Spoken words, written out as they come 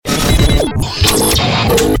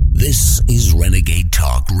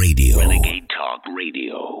Talk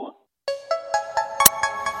Radio.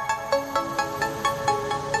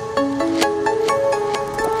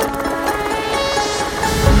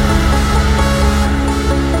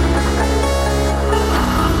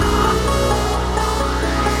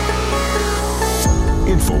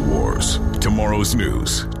 InfoWars, tomorrow's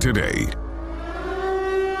news today.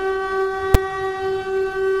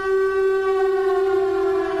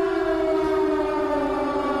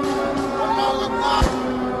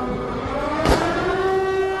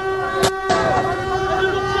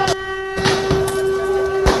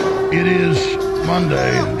 It is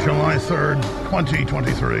Monday, July 3rd,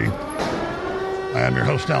 2023. I am your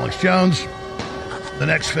host, Alex Jones. The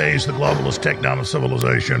next phase, the globalist takedown of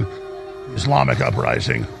civilization, Islamic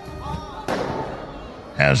uprising,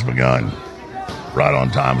 has begun. Right on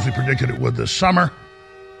time, as we predicted it would this summer.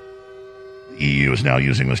 The EU is now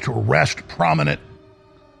using this to arrest prominent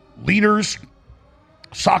leaders,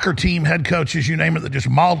 soccer team head coaches, you name it, that just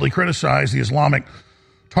mildly criticize the Islamic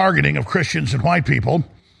targeting of Christians and white people.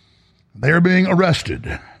 They are being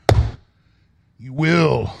arrested. You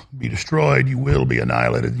will be destroyed. You will be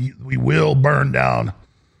annihilated. We will burn down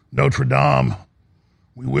Notre Dame.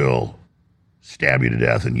 We will stab you to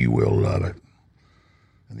death, and you will love it.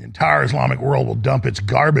 And the entire Islamic world will dump its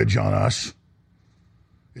garbage on us,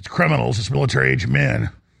 its criminals, its military-age men,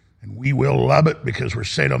 and we will love it because we're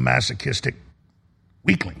sadomasochistic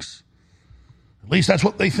weaklings. At least that's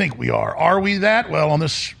what they think we are. Are we that? Well, on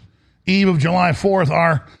this eve of July 4th,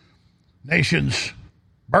 our nation's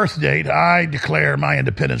birth date, I declare my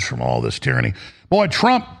independence from all this tyranny. Boy,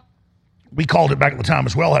 Trump, we called it back at the time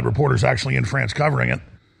as well, had reporters actually in France covering it.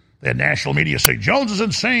 They had national media say, Jones is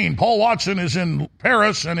insane. Paul Watson is in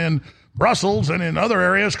Paris and in Brussels and in other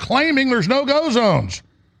areas claiming there's no-go zones.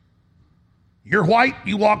 You're white,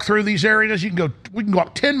 you walk through these areas, we can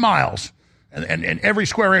walk 10 miles, and every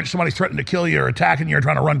square inch somebody's threatening to kill you or attacking you or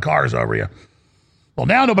trying to run cars over you. Well,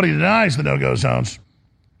 now nobody denies the no-go zones.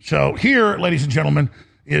 So here, ladies and gentlemen,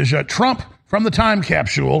 is Trump from the time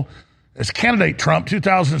capsule as candidate Trump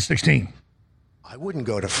 2016. I wouldn't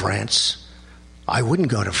go to France. I wouldn't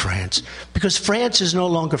go to France because France is no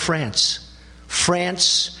longer France.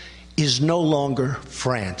 France is no longer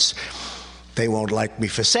France. They won't like me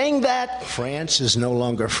for saying that. France is no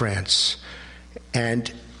longer France.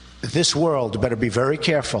 And this world better be very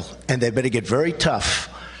careful, and they better get very tough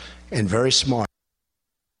and very smart.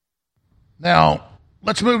 Now,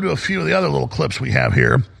 let's move to a few of the other little clips we have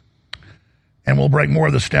here, and we'll break more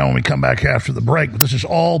of this down when we come back after the break. But this is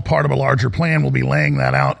all part of a larger plan. We'll be laying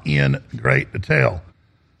that out in great detail.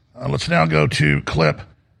 Let's now go to clip.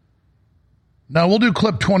 No, we'll do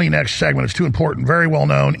clip 20 next segment. It's too important. Very well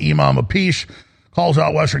known Imam of Peace calls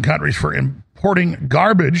out Western countries for importing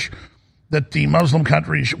garbage that the Muslim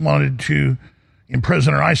countries wanted to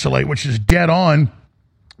imprison or isolate, which is dead on.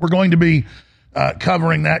 We're going to be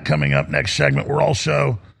covering that coming up next segment. We're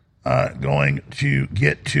also going to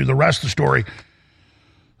get to the rest of the story.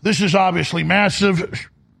 This is obviously massive,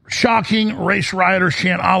 shocking. Race rioters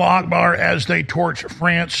chant Allah Akbar as they torch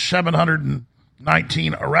France.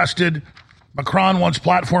 719 arrested. Macron wants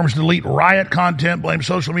platforms to delete riot content, blames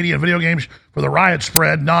social media and video games for the riot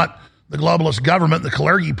spread, not the globalist government, the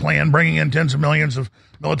Kalergi plan, bringing in tens of millions of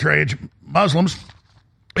military-age Muslims.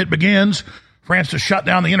 It begins. France to shut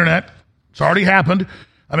down the internet. It's already happened.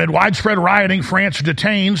 Amid widespread rioting, France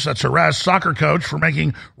detains, that's arrests, soccer coach for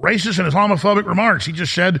making racist and Islamophobic remarks. He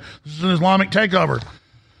just said this is an Islamic takeover.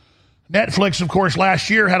 Netflix, of course, last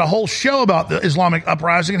year had a whole show about the Islamic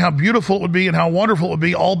uprising and how beautiful it would be and how wonderful it would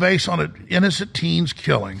be, all based on an innocent teen's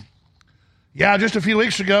killing. Yeah, just a few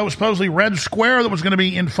weeks ago, it was supposedly Red Square that was going to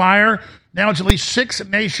be in fire. Now it's at least 6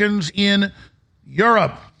 nations in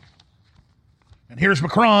Europe. And here's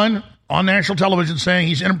Macron on national television saying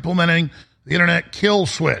he's implementing the internet kill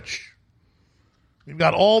switch. We've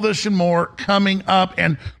got all this and more coming up.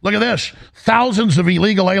 And look at this. Thousands of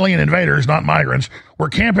illegal alien invaders, not migrants, were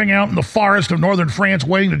camping out in the forest of northern France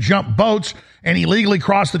waiting to jump boats and illegally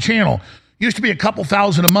cross the channel. Used to be a couple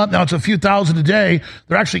thousand a month. Now it's a few thousand a day.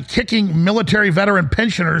 They're actually kicking military veteran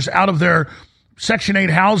pensioners out of their Section 8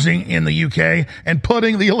 housing in the UK and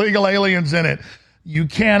putting the illegal aliens in it. You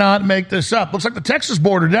cannot make this up. Looks like the Texas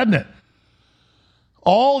border, doesn't it?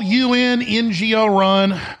 All UN NGO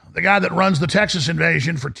run. The guy that runs the Texas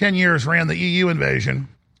invasion for 10 years ran the EU invasion.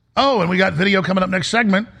 Oh, and we got video coming up next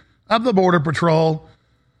segment of the Border Patrol.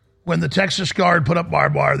 When the Texas Guard put up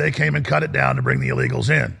barbed wire, they came and cut it down to bring the illegals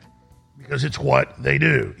in. Because it's what they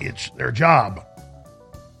do. It's their job.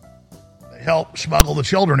 They help smuggle the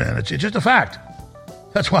children in. It's just a fact.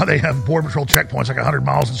 That's why they have Border Patrol checkpoints like 100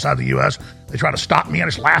 miles inside the U.S. They try to stop me and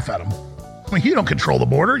I just laugh at them. I mean, you don't control the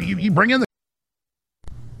border. You bring in the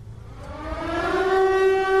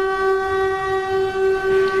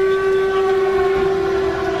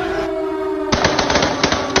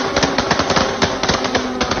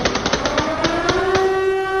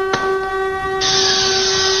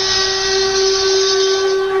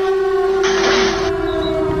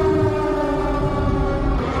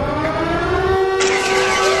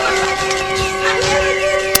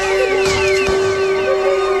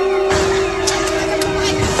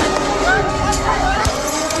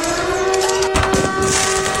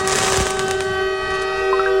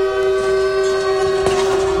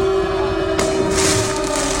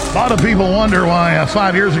people wonder why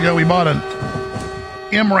 5 years ago we bought an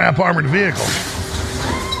MRAP armored vehicle.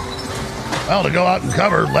 Well, to go out and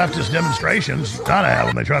cover leftist demonstrations, you gotta have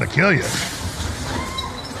when they try to kill you.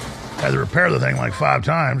 Had to repair the thing like 5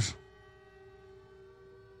 times.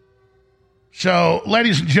 So,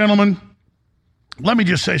 ladies and gentlemen, let me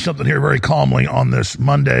just say something here very calmly on this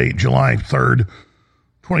Monday, July 3rd,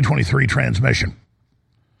 2023 transmission.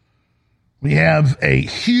 We have a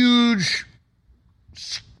huge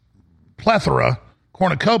plethora,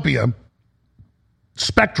 cornucopia,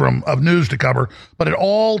 spectrum of news to cover, but it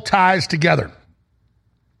all ties together.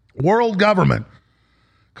 World government,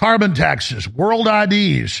 carbon taxes, world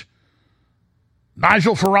IDs,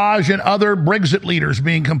 Nigel Farage and other Brexit leaders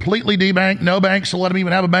being completely debanked, no banks to let them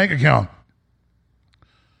even have a bank account.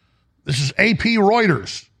 This is AP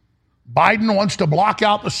Reuters. Biden wants to block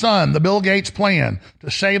out the sun, the Bill Gates plan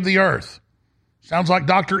to save the earth. Sounds like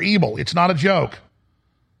Dr. Evil. It's not a joke.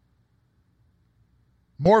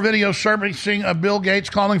 More video surfacing of Bill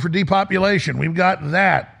Gates calling for depopulation. We've got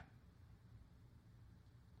that.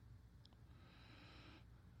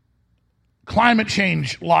 Climate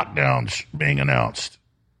change lockdowns being announced.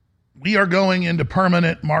 We are going into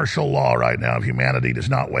permanent martial law right now if humanity does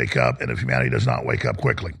not wake up, and if humanity does not wake up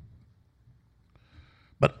quickly.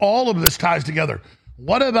 But all of this ties together.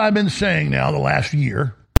 What have I been saying now the last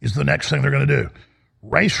year is the next thing they're going to do.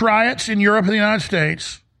 Race riots in Europe and the United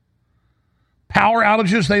States. Power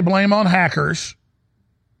outages they blame on hackers.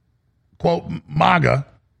 Quote, MAGA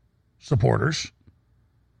supporters.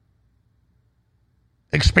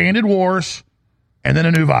 Expanded wars. And then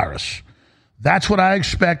a new virus. That's what I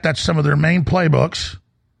expect. That's some of their main playbooks.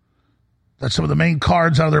 That's some of the main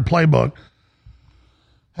cards out of their playbook.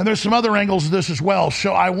 And there's some other angles of this as well.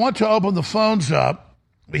 So I want to open the phones up.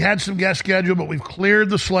 We had some guests scheduled, but we've cleared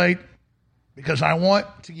the slate because I want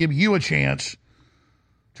to give you a chance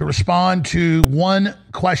to respond to one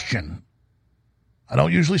question. I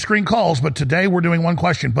don't usually screen calls, but today we're doing one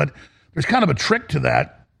question. But there's kind of a trick to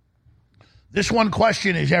that. This one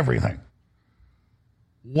question is everything.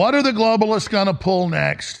 What are the globalists going to pull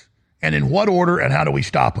next, and in what order, and how do we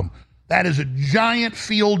stop them? That is a giant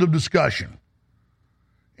field of discussion.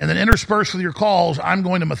 And then interspersed with your calls, I'm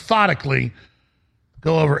going to methodically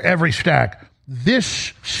go over every stack.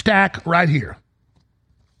 This stack right here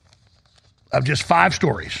of just 5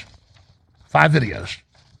 stories, 5 videos,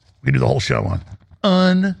 we can do the whole show on.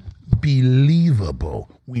 Unbelievable.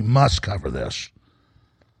 We must cover this.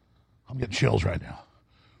 I'm getting chills right now.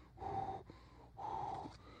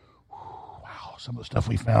 Wow, some of the stuff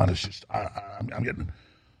we found is just,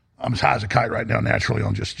 I'm as high as a kite right now naturally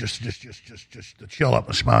on just the chill up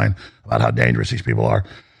my spine about how dangerous these people are.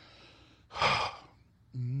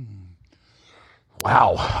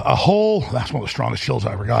 Wow, that's one of the strongest chills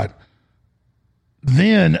I ever got.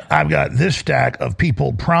 Then I've got this stack of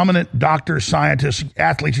people, prominent doctors, scientists,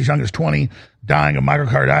 athletes as young as 20, dying of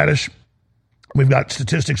myocarditis. We've got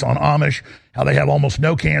statistics on Amish, how they have almost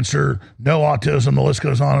no cancer, no autism. The list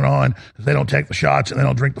goes on because they don't take the shots and they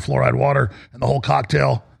don't drink the fluoride water and the whole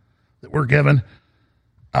cocktail that we're given.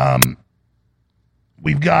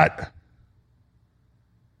 We've got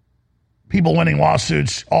people winning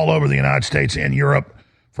lawsuits all over the United States and Europe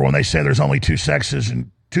for when they say there's only 2 sexes and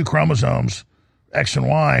 2 chromosomes, X and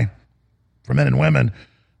Y, for men and women.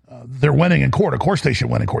 They're winning in court. Of course they should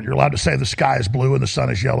win in court. You're allowed to say the sky is blue and the sun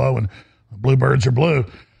is yellow and bluebirds are blue.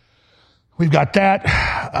 We've got that.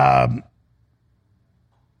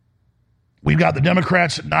 We've got the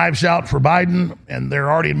Democrats knives out for Biden, and they're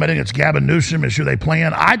already admitting it's Gavin Newsom is who they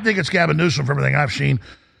plan. I think it's Gavin Newsom from everything I've seen.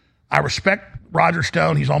 I respect Roger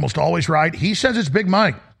Stone. He's almost always right. He says it's Big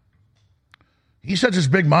Mike. You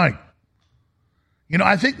know,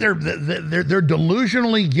 I think they're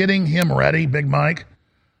delusionally getting him ready, Big Mike.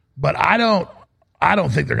 But I don't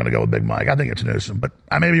think they're going to go with Big Mike. I think it's Newsom. But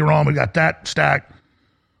I may be wrong. We got that stacked.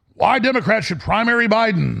 Why Democrats should primary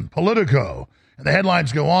Biden, Politico. And the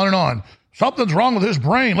headlines go on and on. Something's wrong with his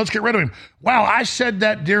brain. Let's get rid of him. Wow, I said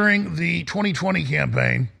that during the 2020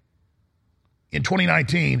 campaign in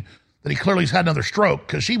 2019 that he clearly has had another stroke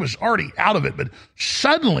because he was already out of it, but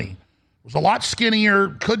suddenly was a lot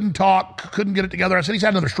skinnier, couldn't talk, couldn't get it together. I said he's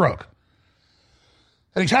had another stroke.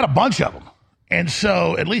 And he's had a bunch of them. And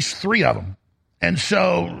so, at least 3 of them. And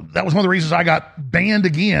so, that was one of the reasons I got banned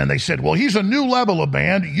again. They said, well, he's a new level of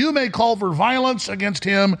banned. You may call for violence against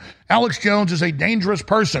him. Alex Jones is a dangerous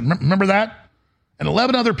person. Remember that? And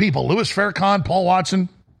 11 other people, Louis Farrakhan, Paul Watson,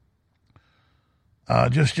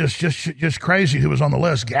 just crazy who was on the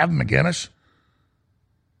list, Gavin McInnes.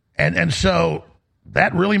 And so,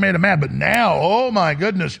 that really made him mad. But now, oh my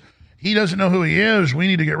goodness, he doesn't know who he is. We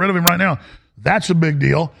need to get rid of him right now. That's a big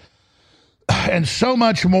deal. and so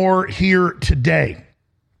much more here today.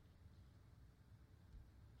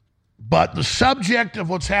 But the subject of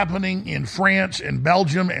what's happening in France and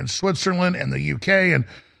Belgium and Switzerland and the UK, and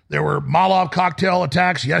there were Molotov cocktail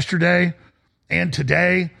attacks yesterday and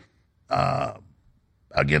today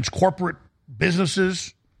against corporate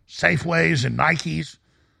businesses, Safeways and Nikes,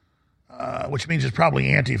 which means it's probably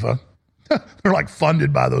Antifa. They're like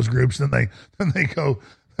funded by those groups. Then they go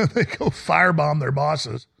firebomb their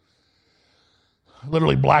bosses.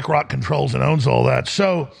 Literally, BlackRock controls and owns all that.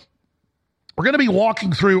 So we're going to be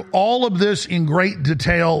walking through all of this in great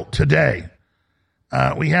detail today.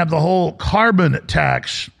 We have the whole carbon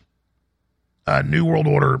tax, New World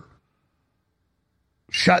Order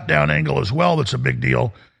shutdown angle as well. That's a big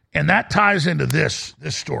deal. And that ties into this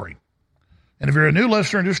story. And if you're a new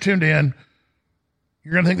listener and just tuned in,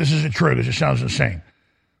 you're going to think this isn't true. This just sounds insane.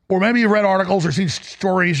 Or maybe you've read articles or seen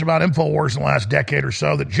stories about InfoWars in the last decade or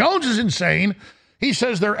so that Jones is insane. He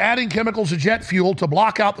says they're adding chemicals to jet fuel to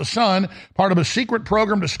block out the sun, part of a secret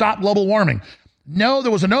program to stop global warming. No,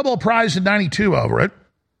 there was a Nobel Prize in 92 over it.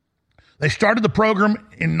 They started the program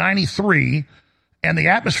in 93, and the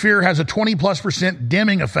atmosphere has a 20+%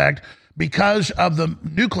 dimming effect because of the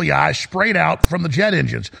nuclei sprayed out from the jet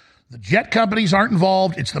engines. The jet companies aren't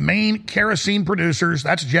involved. It's the main kerosene producers.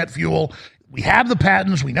 That's jet fuel. We have the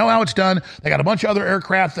patents. We know how it's done. They got a bunch of other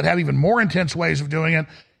aircraft that have even more intense ways of doing it.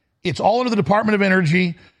 It's all under the Department of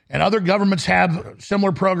Energy, and other governments have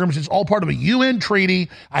similar programs. It's all part of a UN treaty.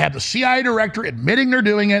 I have the CIA director admitting they're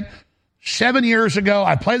doing it 7 years ago.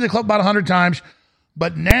 I played the clip about 100 times.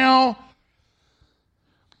 But now,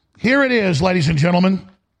 here it is, ladies and gentlemen.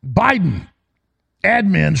 Biden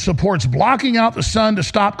admin supports blocking out the sun to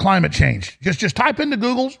stop climate change. Just type into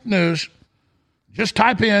Google's news. Just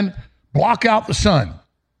type in block out the sun.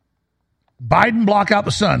 Biden block out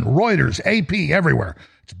the sun. Reuters, AP, everywhere.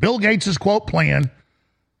 It's Bill Gates' quote plan.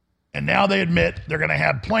 And now they admit they're going to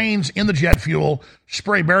have planes in the jet fuel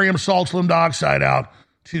spray barium salts, dioxide out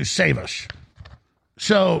to save us.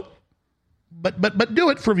 So, but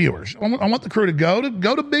do it for viewers. I want the crew to go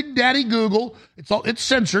to Big Daddy Google. It's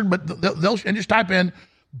censored, but they'll and just type in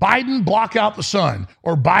Biden block out the sun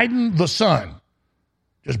or Biden the sun.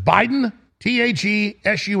 Just Biden,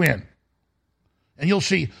 THESUN. And you'll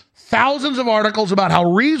see thousands of articles about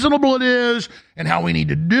how reasonable it is and how we need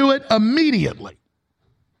to do it immediately.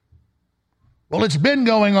 Well, it's been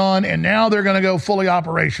going on, and now they're going to go fully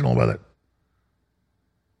operational with it.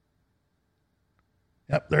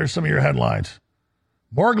 Yep, there's some of your headlines.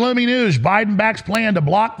 More gloomy news. Biden backs plan to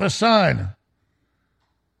block the sun.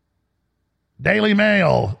 Daily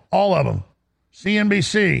Mail, all of them.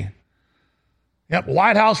 CNBC. Yep,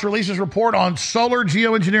 White House releases report on solar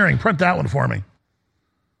geoengineering. Print that one for me.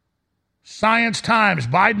 Science Times.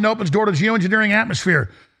 Biden opens door to geoengineering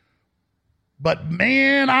atmosphere. But,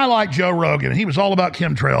 man, I like Joe Rogan. He was all about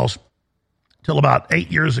chemtrails till about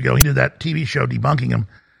 8 years ago. He did that TV show debunking him,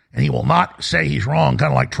 and he will not say he's wrong,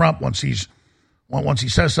 kind of like Trump once he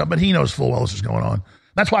says something, but he knows full well this is going on.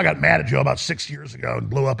 That's why I got mad at Joe about 6 years ago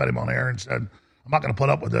and blew up at him on air and said, I'm not going to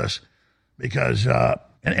put up with this because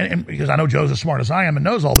because I know Joe's as smart as I am and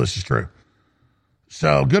knows all this is true.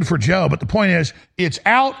 So good for Joe. But the point is, it's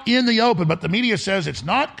out in the open, but the media says it's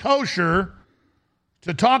not kosher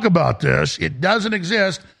to talk about this. It doesn't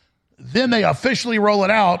exist. Then they officially roll it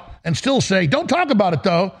out and still say, don't talk about it,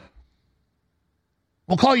 though.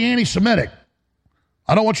 We'll call you anti-Semitic.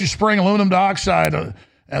 I don't want you spraying aluminum dioxide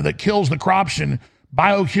that kills the crops and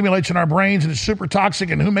bioaccumulates in our brains and is super toxic.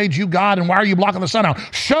 And who made you God? And why are you blocking the sun out?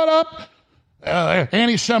 Shut up,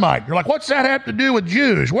 anti-Semite. You're like, what's that have to do with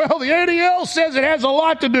Jews? Well, the ADL says it has a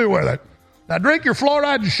lot to do with it. Now drink your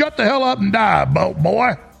fluoride and shut the hell up and die,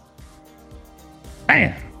 boy.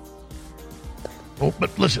 Man. Oh,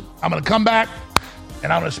 but listen, I'm going to come back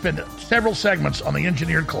and I'm going to spend several segments on the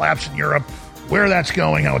engineered collapse in Europe, where that's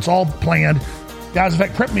going, how it's all planned. Guys, in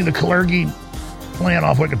fact, print me the Kalergi plan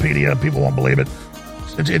off Wikipedia. People won't believe it.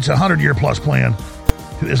 It's a 100-year plus plan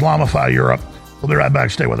to Islamify Europe. We'll be right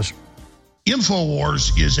back. Stay with us.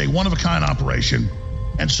 InfoWars is a one-of-a-kind operation.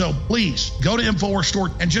 And so please go to InfoWars store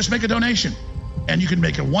and just make a donation. And you can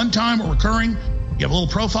make it one-time or recurring. You have a little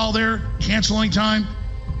profile there, cancel anytime,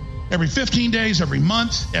 every 15 days, every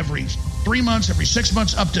month, every 3 months, every 6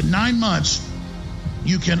 months, up to 9 months.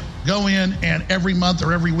 You can go in and every month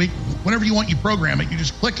or every week, whenever you want, you program it. You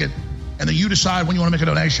just click it, and then you decide when you want to make a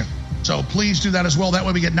donation. So please do that as well. That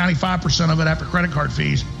way we get 95% of it after credit card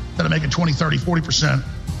fees instead of making 20, 30, 40%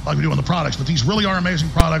 like we do on the products. But these really are amazing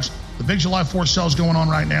products. The big July 4th sale is going on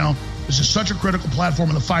right now. This is such a critical platform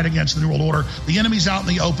in the fight against the New World Order. The enemy's out in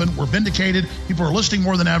the open. We're vindicated. People are listening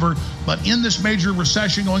more than ever. But in this major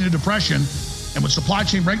recession going into depression and with supply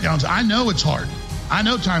chain breakdowns, I know it's hard. I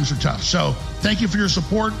know times are tough. So thank you for your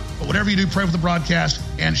support. But whatever you do, pray for the broadcast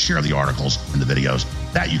and share the articles and the videos.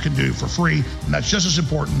 That you can do for free. And that's just as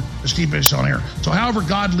important as keeping us on air. So however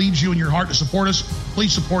God leads you in your heart to support us,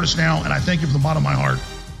 please support us now. And I thank you from the bottom of my heart.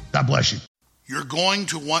 God bless you. You're going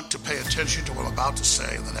to want to pay attention to what I'm about to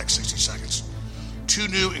say in the next 60 seconds. 2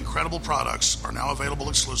 new incredible products are now available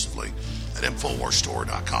exclusively at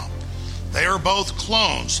InfoWarsStore.com. They are both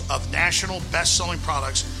clones of national best-selling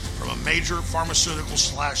products from a major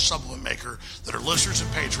pharmaceutical/supplement maker that are listeners and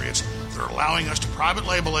patriots that are allowing us to private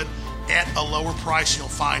label it at a lower price you'll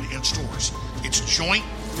find in stores. It's Joint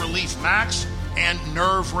Relief Max and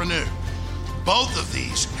Nerve Renew. Both of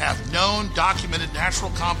these have known documented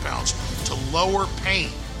natural compounds to lower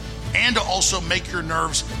pain and to also make your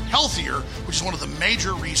nerves healthier, which is one of the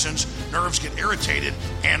major reasons nerves get irritated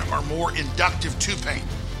and are more inductive to pain.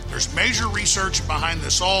 There's major research behind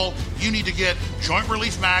this all. You need to get Joint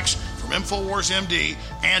Relief Max from InfoWars MD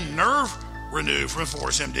and Nerve Renew from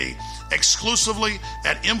InfoWars MD exclusively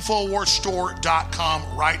at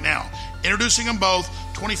InfoWarsStore.com right now. Introducing them both,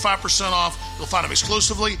 25% off. You'll find them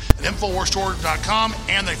exclusively at InfoWarsStore.com,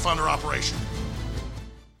 and they fund our operation.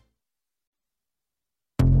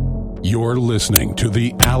 You're listening to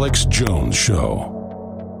The Alex Jones Show.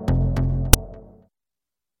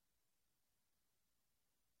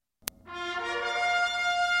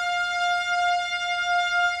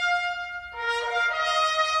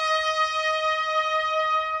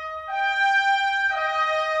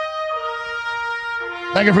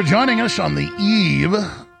 Thank you for joining us on the eve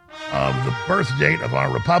of the birth date of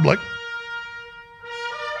our republic.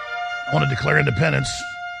 I want to declare independence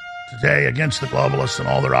today against the globalists and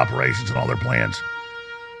all their operations and all their plans.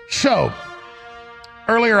 So,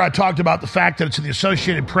 earlier I talked about the fact that it's in the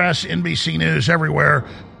Associated Press, NBC News, everywhere.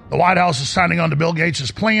 The White House is signing on to Bill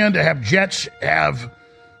Gates' plan to have jets have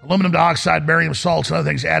aluminum dioxide, barium salts, and other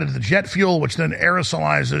things added to the jet fuel, which then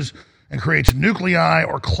aerosolizes and creates nuclei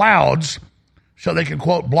or clouds so they can,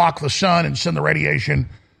 quote, block the sun and send the radiation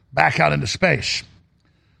back out into space.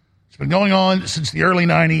 It's been going on since the early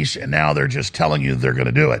 90s, and now they're just telling you they're going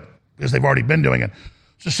to do it because they've already been doing it.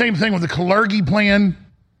 It's the same thing with the Kalergi plan.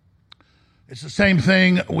 It's the same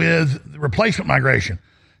thing with the replacement migration.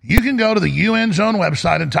 You can go to the UN's own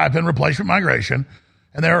website and type in replacement migration,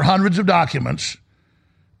 and there are hundreds of documents.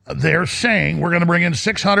 They're saying we're going to bring in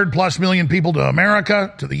 600 plus million people to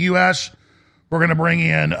America, to the U.S., we're going to bring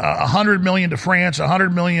in 100 million to France,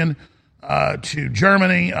 100 million to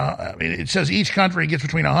Germany. It says each country gets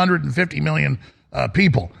between 150 million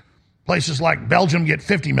people. Places like Belgium get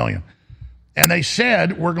 50 million. And they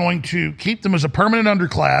said we're going to keep them as a permanent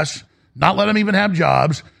underclass, not let them even have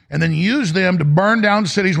jobs, and then use them to burn down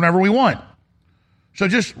cities whenever we want. So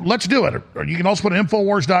just let's do it. Or you can also put an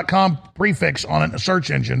Infowars.com prefix on it in a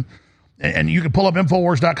search engine, and you can pull up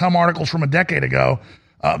Infowars.com articles from a decade ago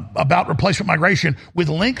about replacement migration with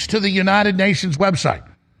links to the United Nations website.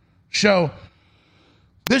 So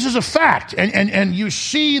this is a fact. And you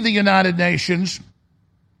see the United Nations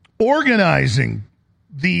organizing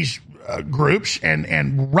these groups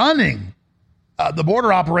and running the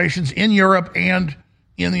border operations in Europe and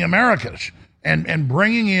in the Americas and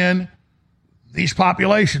bringing in these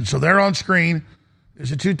populations. So there on screen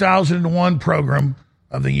is a 2001 program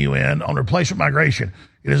of the UN on replacement migration.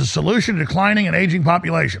 It is a solution to declining and aging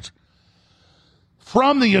populations.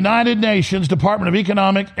 From the United Nations Department of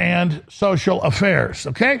Economic and Social Affairs,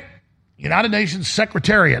 okay? United Nations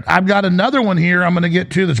Secretariat. I've got another one here I'm going to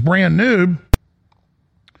get to that's brand new.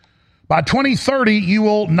 By 2030, you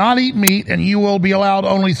will not eat meat and you will be allowed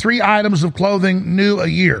only 3 items of clothing new a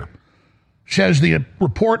year, says the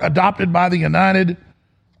report adopted by the United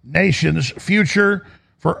Nations Future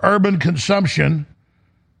for Urban Consumption.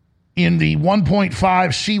 In the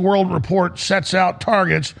 1.5 Sea World report sets out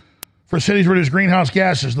targets for cities to reduce greenhouse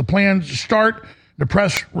gases. The plan start, the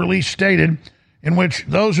press release stated, in which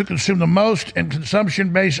those who consume the most and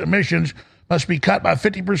consumption-based emissions must be cut by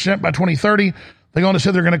 50% by 2030. They're going to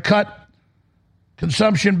say they're going to cut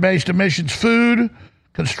consumption-based emissions, food,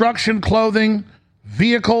 construction, clothing,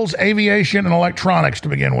 vehicles, aviation, and electronics to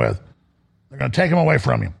begin with. They're going to take them away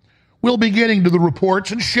from you. We'll be getting to the reports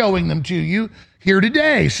and showing them to you here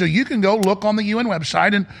today. So you can go look on the UN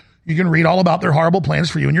website and you can read all about their horrible plans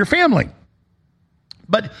for you and your family.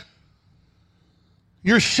 But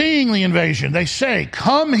you're seeing the invasion. They say,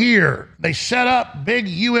 come here. They set up big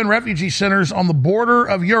UN refugee centers on the border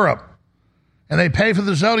of Europe. And they pay for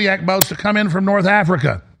the Zodiac boats to come in from North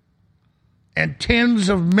Africa. and tens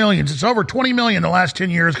of millions. It's over 20 million in the last 10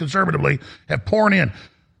 years, conservatively, have poured in.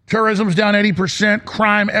 Tourism's down 80%,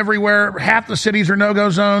 crime everywhere. Half the cities are no-go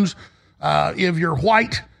zones. If you're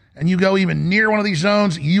white and you go even near one of these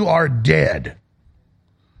zones, you are dead.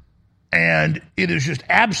 And it is just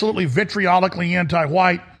absolutely vitriolically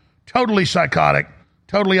anti-white, totally psychotic,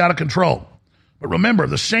 totally out of control. But remember,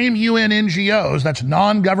 the same UN NGOs, that's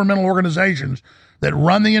non-governmental organizations, that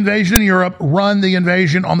run the invasion in Europe, run the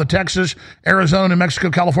invasion on the Texas, Arizona, New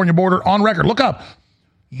Mexico, California border on record. Look up.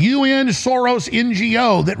 UN Soros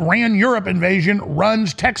NGO that ran Europe invasion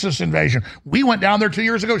runs Texas invasion. We went down there 2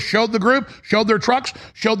 years ago, showed the group, showed their trucks,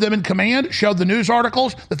 showed them in command, showed the news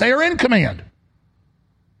articles that they are in command.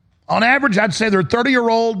 On average, I'd say they're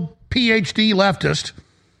 30-year-old PhD leftist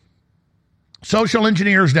social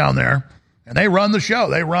engineers down there, and they run the show.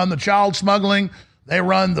 They run the child smuggling. They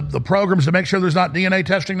run the programs to make sure there's not DNA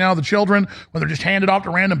testing now of the children when they're just handed off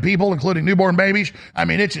to random people, including newborn babies. I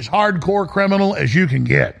mean, it's as hardcore criminal as you can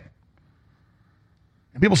get.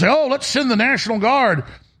 And people say, oh, let's send the National Guard.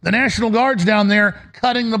 The National Guard's down there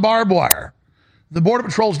cutting the barbed wire. The Border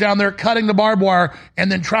Patrol's down there cutting the barbed wire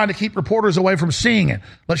and then trying to keep reporters away from seeing it.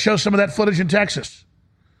 Let's show some of that footage in Texas.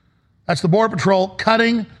 That's the Border Patrol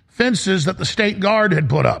cutting fences that the state guard had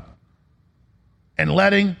put up and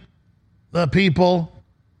letting the people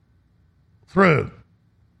through.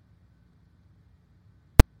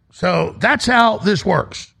 So that's how this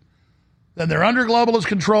works. Then they're under globalist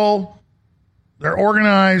control. They're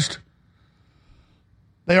organized.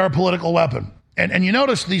 They are a political weapon. And you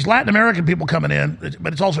notice these Latin American people coming in,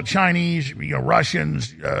 but it's also Chinese,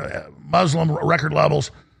 Russians, Muslim record levels.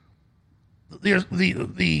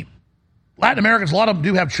 The Latin Americans, a lot of them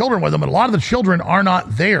do have children with them, but a lot of the children are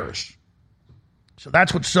not theirs. So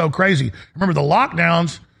that's what's so crazy. Remember, the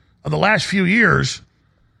lockdowns of the last few years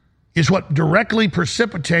is what directly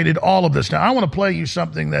precipitated all of this. Now, I want to play you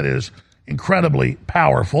something that is incredibly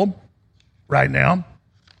powerful right now,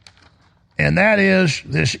 and that is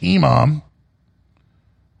this imam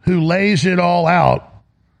who lays it all out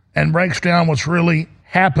and breaks down what's really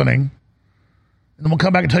happening. And then we'll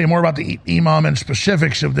come back and tell you more about the imam and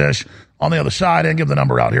specifics of this on the other side and give the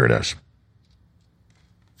number out. Here it is.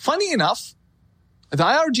 Funny enough, the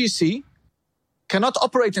IRGC cannot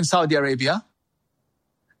operate in Saudi Arabia.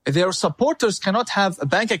 Their supporters cannot have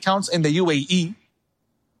bank accounts in the UAE.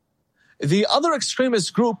 The other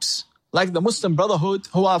extremist groups, like the Muslim Brotherhood,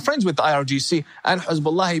 who are friends with the IRGC and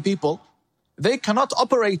Hezbollah people, they cannot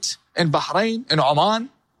operate in Bahrain, in Oman.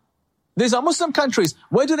 These are Muslim countries.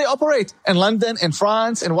 Where do they operate? In London, in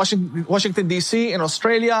France, in Washington, D.C., in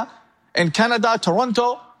Australia, in Canada,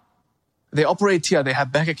 Toronto. They operate here. They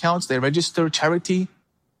have bank accounts. They register charity.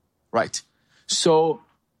 Right. So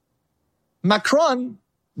Macron,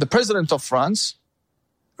 the president of France,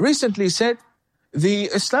 recently said the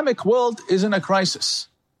Islamic world is in a crisis.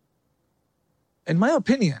 In my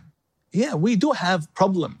opinion, yeah, we do have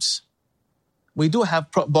problems. We do have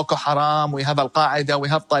Boko Haram, we have Al-Qaeda, we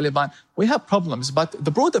have Taliban. We have problems, but the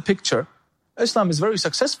broader picture, Islam is very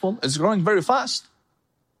successful. It's growing very fast.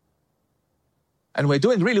 And we're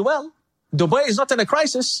doing really well. Dubai is not in a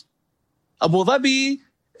crisis. Abu Dhabi,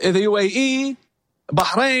 the UAE,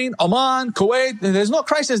 Bahrain, Oman, Kuwait, there's no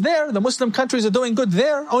crisis there. The Muslim countries are doing good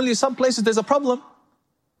there. Only some places there's a problem.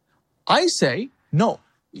 I say, no,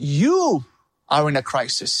 you are in a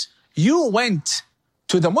crisis. You went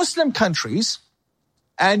to the Muslim countries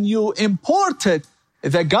and you imported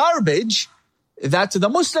the garbage that the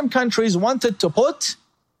Muslim countries wanted to put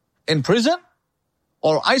in prison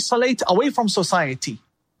or isolate away from society.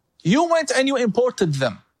 You went and you imported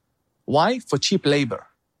them. Why? For cheap labor.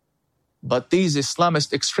 But these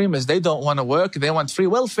Islamist extremists, they don't want to work. They want free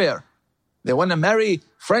welfare. They want to marry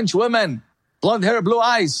French women, blonde hair, blue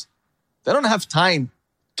eyes. They don't have time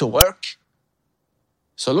to work.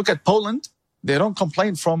 So look at Poland. They don't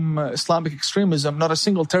complain from Islamic extremism, not a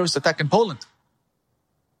single terrorist attack in Poland.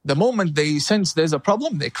 The moment they sense there's a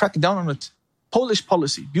problem, they crack down on it. Polish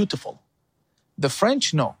policy, beautiful. The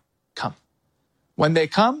French, no, come. When they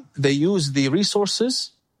come, they use the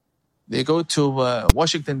resources. They go to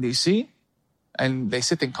Washington, D.C., and they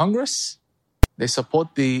sit in Congress. They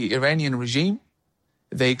support the Iranian regime.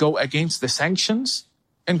 They go against the sanctions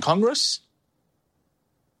in Congress,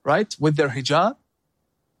 right, with their hijab.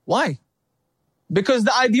 Why? Because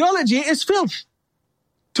the ideology is filth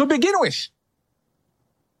to begin with.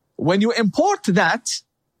 When you import that,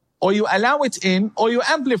 or you allow it in, or you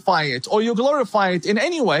amplify it, or you glorify it in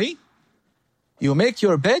any way, you make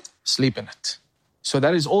your bed, sleep in it. So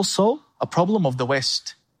that is also a problem of the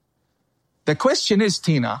West. The question is,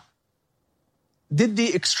 Tina, did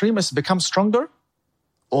the extremists become stronger?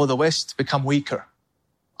 or the West become weaker?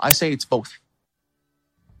 I say it's both.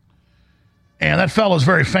 And that fellow's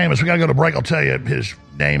very famous. We got to go to break. I'll tell you his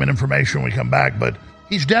name and information when we come back. But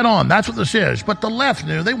he's dead on. That's what this is. But the left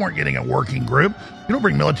knew they weren't getting a working group. You don't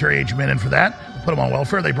bring military-age men in for that. Put them on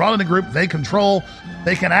welfare. They brought in a group they control.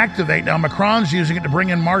 They can activate. Now, Macron's using it to bring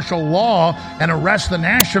in martial law and arrest the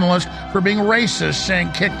nationalists for being racist,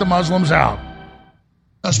 saying kick the Muslims out.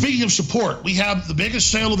 Speaking of support, we have the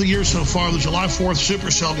biggest sale of the year so far, the July 4th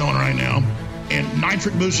super sale going right now. And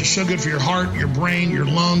nitric boost is so good for your heart, your brain, your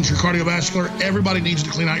lungs, your cardiovascular. Everybody needs to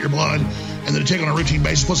clean out your blood and then to take on a routine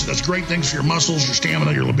basis. Plus, it does great things for your muscles, your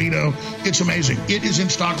stamina, your libido. It's amazing. It is in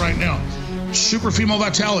stock right now. Super Female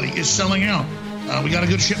Vitality is selling out. We got a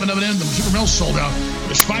good shipment of it in. The Super Mill's sold out.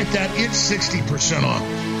 Despite that, it's 60% off.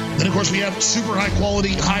 Then, of course, we have super high quality,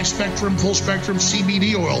 high spectrum, full spectrum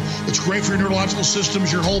CBD oil. It's great for your neurological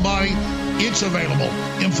systems, your whole body. It's available.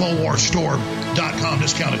 InfoWarsStore.com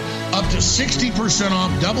discounted. Up to 60%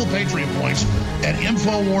 off, double Patriot points at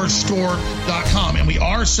InfoWarsStore.com. And we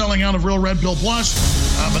are selling out of Real Red Pill Plus.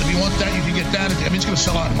 But if you want that, you can get that. I mean, it's going to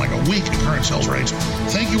sell out in like a week at current sales rates.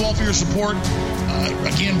 Thank you all for your support.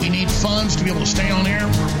 Again, we need funds to be able to stay on air.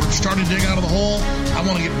 We're starting to dig out of the hole. I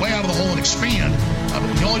want to get way out of the hole and expand. But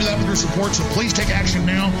we can only do that with your support, so please take action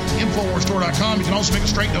now. InfoWarsStore.com. You can also make a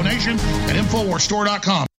straight donation at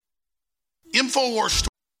InfoWarsStore.com. InfoWars.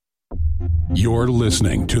 You're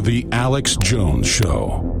listening to The Alex Jones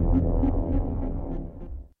Show.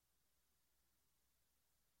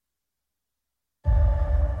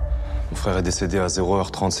 Mon frère est décédé à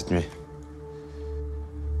 0h30 cette nuit.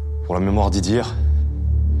 Pour la mémoire d'Idir,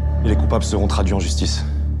 et les coupables seront traduits en justice.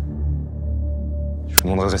 Je vous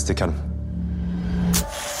demanderai de rester calme.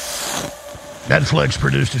 Netflix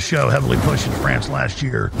produced a show heavily pushed in France last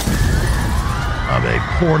year of a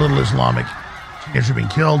poor little Islamic teenager being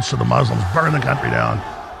killed, so the Muslims burn the country down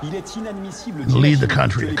and lead the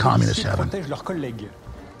country to communist heaven.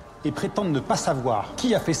 Et prétendent ne pas savoir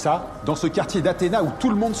qui a fait ça dans ce quartier d'Athéna où tout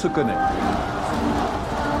le monde se connaît.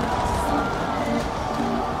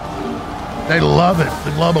 They love it.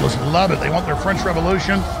 The globalists love it. They want their French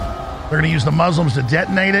Revolution. They're going to use the Muslims to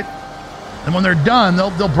detonate it. And when they're done,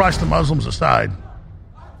 they'll brush the Muslims aside.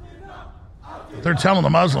 They're telling the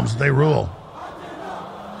Muslims that they rule.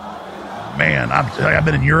 Man, I've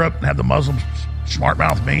been in Europe and had the Muslims smart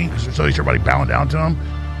mouth me because they're so used to everybody bowing down to them.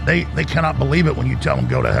 They cannot believe it when you tell them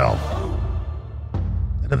go to hell.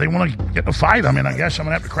 And if they want to get in a fight, I mean, I guess I'm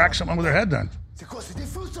going to have to crack something with their head then.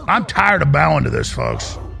 I'm tired of bowing to this,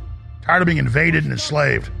 folks. Tired of being invaded and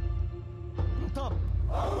enslaved.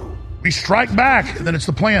 We strike back, and then it's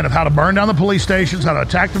the plan of how to burn down the police stations, how to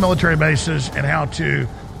attack the military bases, and how to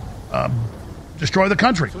destroy the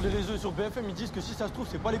country.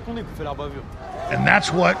 And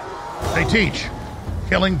that's what they teach.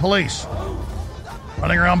 Killing police.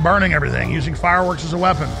 Running around burning everything, using fireworks as a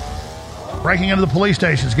weapon. Breaking into the police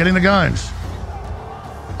stations, getting the guns.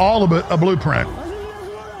 All of it a blueprint.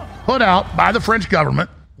 Put out by the French government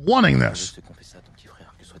wanting this.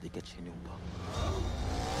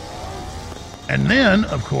 And then,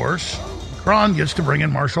 of course, Macron gets to bring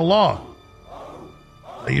in martial law.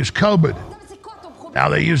 They use COVID. Now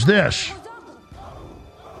they use this.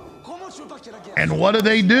 And what do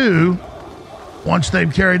they do once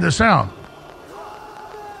they've carried this out?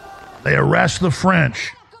 They arrest the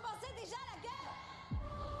French.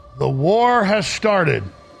 The war has started.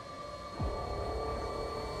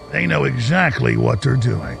 They know exactly what they're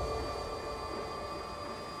doing.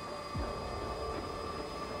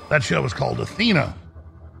 That show was called Athena.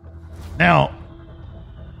 Now,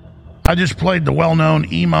 I just played the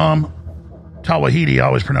well-known Imam Tawhidi. I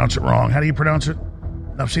always pronounce it wrong. How do you pronounce it?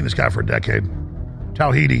 I've seen this guy for a decade.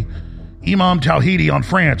 Tawhidi. Imam Tawhidi on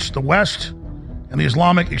France, the West, and the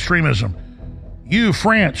Islamic extremism. You,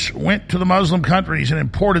 France, went to the Muslim countries and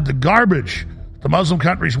imported the garbage the Muslim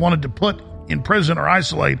countries wanted to put in prison or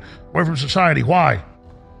isolate away from society. Why?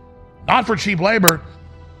 Not for cheap labor,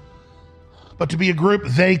 but to be a group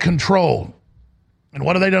they control. And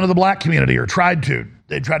what have they done to the black community, or tried to?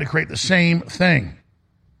 They tried to create the same thing.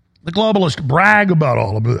 The globalists brag about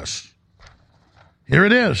all of this. Here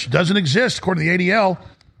it is. It doesn't exist according to the ADL.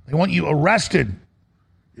 They want you arrested.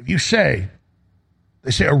 If you say,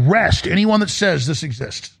 they say arrest anyone that says this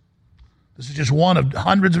exists. This is just one of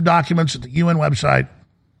hundreds of documents at the UN website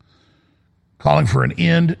calling for an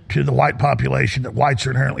end to the white population, that whites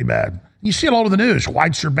are inherently bad. You see it all over the news.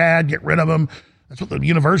 Whites are bad, get rid of them. That's what the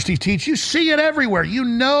universities teach. You see it everywhere. You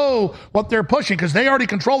know what they're pushing because they already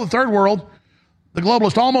control the third world. The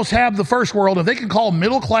globalists almost have the first world. If they can call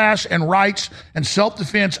middle class and rights and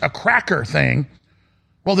self-defense a cracker thing,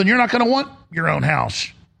 well, then you're not going to want your own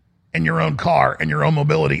house. and your own car and your own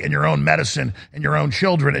mobility and your own medicine and your own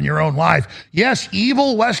children and your own life. Yes,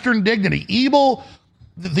 evil Western dignity, evil,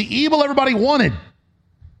 the evil everybody wanted.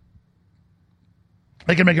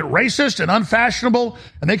 They can make it racist and unfashionable,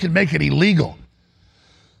 and they can make it illegal.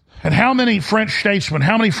 And how many French statesmen,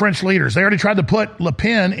 how many French leaders? They already tried to put Le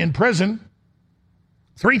Pen in prison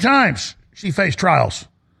 3 times. She faced trials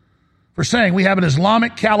for saying we have an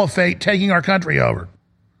Islamic caliphate taking our country over.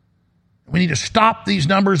 We need to stop these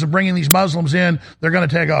numbers of bringing these Muslims in. They're going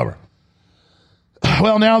to take over.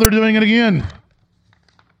 Well, now they're doing it again.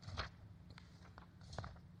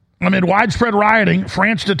 Amid widespread rioting,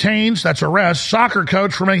 France detains, that's arrest, soccer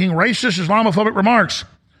coach for making racist Islamophobic remarks.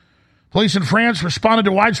 Police in France responded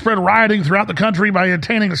to widespread rioting throughout the country by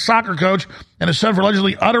detaining a soccer coach and his son for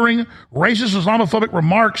allegedly uttering racist Islamophobic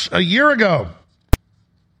remarks a year ago.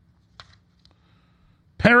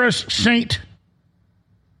 Paris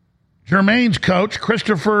Saint-Germain's coach,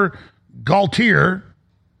 Christopher Galtier,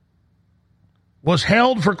 was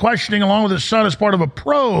held for questioning along with his son as part of a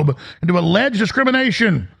probe into alleged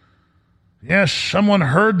discrimination. Yes, someone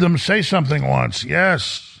heard them say something once.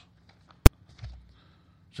 Yes.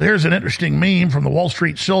 So here's an interesting meme from the Wall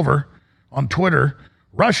Street Silver on Twitter.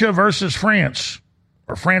 Russia versus France,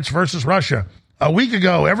 or France versus Russia. A week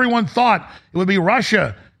ago, everyone thought it would be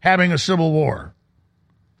Russia having a civil war.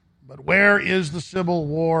 But where is the civil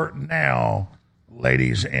war now,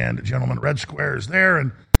 ladies and gentlemen? Red Square is there,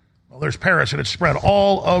 and well, there's Paris, and it's spread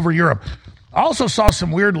all over Europe. I also saw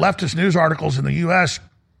some weird leftist news articles in the U.S.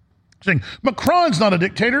 saying, Macron's not a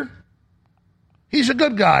dictator. He's a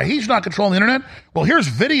good guy. He's not controlling the internet. Well, here's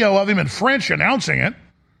video of him in French announcing it.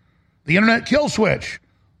 The internet kill switch.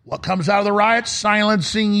 What comes out of the riots?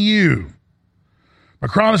 Silencing you.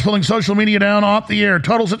 Macron is pulling social media down off the air,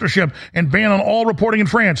 total censorship, and ban on all reporting in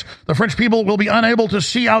France. The French people will be unable to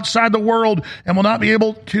see outside the world and will not be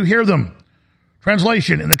able to hear them.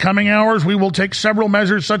 Translation, in the coming hours, we will take several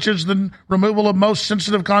measures such as the removal of most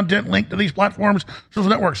sensitive content linked to these platforms, social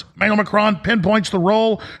networks. Emmanuel Macron pinpoints the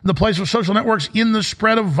role and the place of social networks in the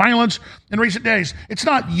spread of violence in recent days. It's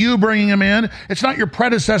not you bringing them in. It's not your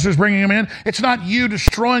predecessors bringing them in. It's not you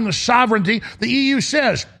destroying the sovereignty. The EU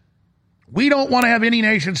says, we don't want to have any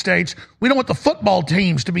nation states. We don't want the football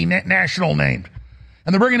teams to be national named.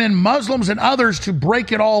 And they're bringing in Muslims and others to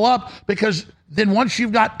break it all up because then once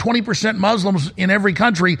you've got 20% Muslims in every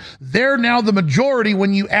country, they're now the majority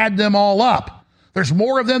when you add them all up. There's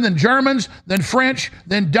more of them than Germans, than French,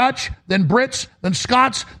 than Dutch, than Brits, than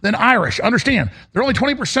Scots, than Irish. Understand, they're only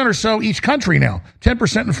 20% or so each country now,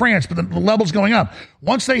 10% in France, but the level's going up.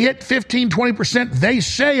 Once they hit 15, 20%, they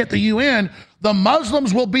say at the UN, the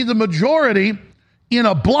Muslims will be the majority in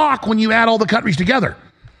a block when you add all the countries together.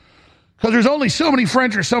 Because there's only so many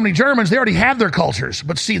French or so many Germans. They already have their cultures.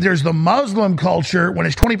 But see, there's the Muslim culture. When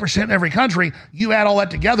it's 20% in every country, you add all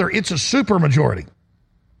that together, it's a super majority.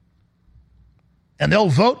 And they'll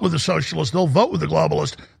vote with the socialists. They'll vote with the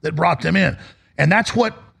globalists that brought them in. And that's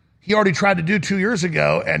what he already tried to do 2 years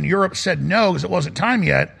ago. And Europe said no because it wasn't time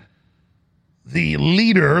yet. The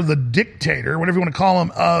leader, the dictator, whatever you want to call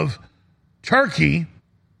him, of Turkey,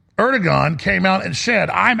 Erdogan, came out and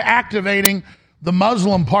said, I'm activating the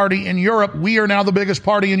Muslim party in Europe. We are now the biggest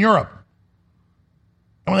party in Europe.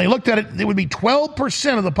 And when they looked at it, it would be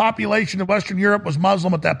 12% of the population of Western Europe was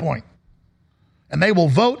Muslim at that point. And they will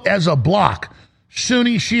vote as a bloc.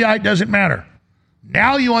 Sunni, Shiite, doesn't matter.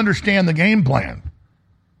 Now you understand the game plan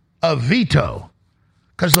of veto.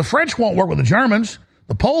 Because the French won't work with the Germans.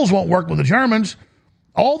 The Poles won't work with the Germans.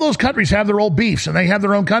 All those countries have their old beefs, and they have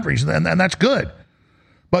their own countries, and that's good.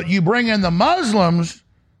 But you bring in the Muslims,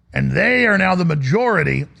 and they are now the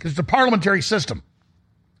majority because it's a parliamentary system.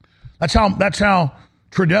 That's how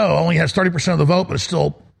Trudeau only has 30% of the vote, but is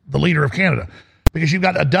still the leader of Canada. Because you've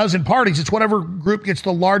got a dozen parties. It's whatever group gets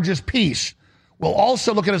the largest piece. We'll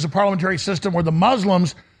also look at it as a parliamentary system where the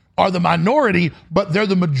Muslims are the minority, but they're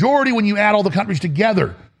the majority when you add all the countries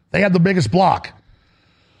together. They have the biggest bloc.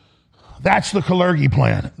 That's the Kalergi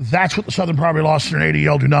plan. That's what the Southern Poverty Law Center and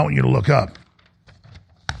ADL do not want you to look up.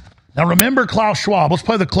 Now, remember Klaus Schwab. Let's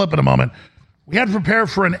play the clip in a moment. We had to prepare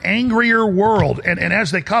for an angrier world. And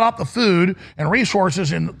as they cut off the food and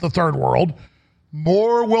resources in the third world,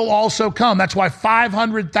 more will also come. That's why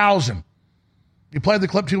 500,000, you played the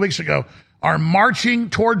clip 2 weeks ago, are marching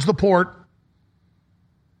towards the port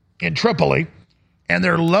in Tripoli. And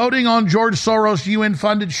they're loading on George Soros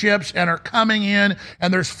UN-funded ships and are coming in.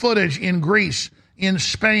 And there's footage in Greece, in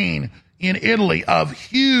Spain, in Italy of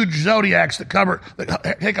huge Zodiacs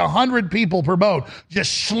that take 100 people per boat,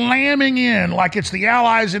 just slamming in like it's the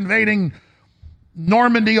Allies invading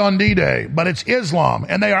Normandy on D-Day, but it's Islam,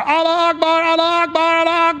 and they are Allah Akbar, Allah Akbar,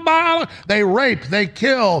 Allah Akbar, Allah. They rape, they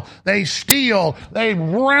kill, they steal, they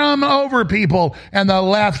run over people, and the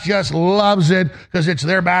left just loves it because it's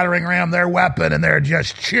their battering ram, their weapon, and they're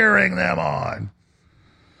just cheering them on.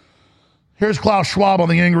 Here's Klaus Schwab on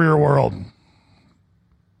the Angrier World.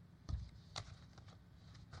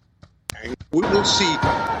 We will see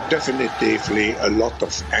definitively a lot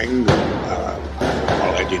of anger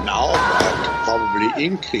already now, but probably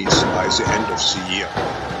increase by the end of the year,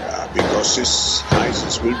 because this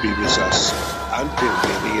crisis will be with us until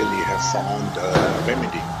we really have found a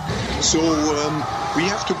remedy. So we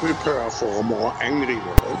have to prepare for a more angry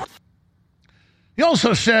world. He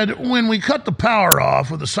also said, when we cut the power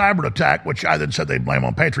off with the cyber attack, which I then said they'd blame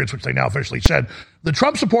on patriots, which they now officially said, the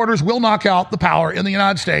Trump supporters will knock out the power in the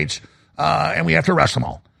United States, and we have to arrest them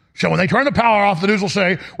all. So when they turn the power off, the news will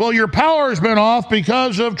say, well, your power has been off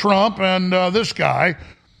because of Trump and this guy.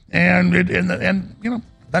 And you know,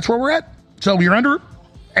 that's where we're at. So you're under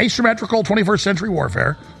asymmetrical 21st century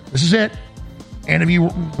warfare. This is it. And if you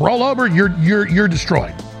roll over, you're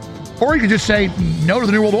destroyed. Or you could just say no to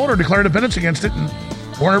the New World Order, declare independence against it, and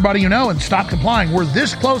warn everybody you know and stop complying. We're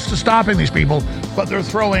this close to stopping these people, but they're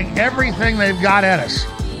throwing everything they've got at us.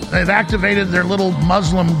 They've activated their little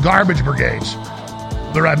Muslim garbage brigades.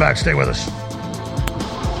 We'll be right back. Stay with us.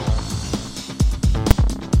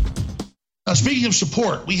 Speaking of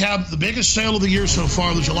support, we have the biggest sale of the year so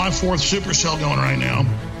far, the July 4th super sale going right now.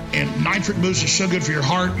 And nitric boost is so good for your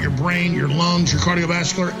heart, your brain, your lungs, your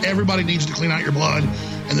cardiovascular. Everybody needs to clean out your blood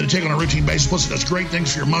and then to take on a routine basis. Plus, it does great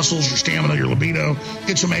things for your muscles, your stamina, your libido.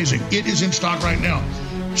 It's amazing. It is in stock right now.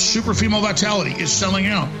 Super Female Vitality is selling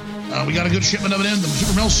out. We got a good shipment of it in. The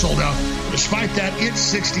Super Mill's sold out. Despite that,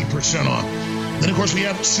 it's 60% off. Then, of course, we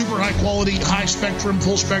have super high quality, high spectrum,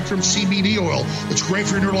 full spectrum CBD oil that's great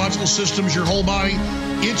for your neurological systems, your whole body.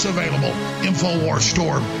 It's available.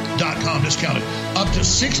 InfoWarsStore.com discounted. Up to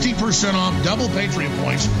 60% off, double Patriot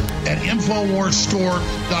points at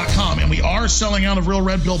InfoWarsStore.com. And we are selling out of Real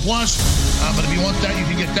Red Pill Plus. But if you want that, you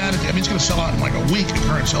can get that. I mean, it's going to sell out in like a week at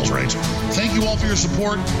current sales rates. Thank you all for your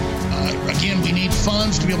support. Again, we need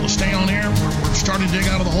funds to be able to stay on air. We're starting to dig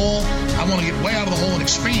out of the hole. I want to get way out of the hole and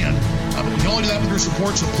expand. But we can only do that with your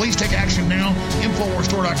support, so please take action now.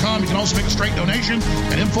 InfoWarsStore.com. You can also make a straight donation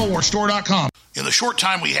at InfoWarsStore.com. In the short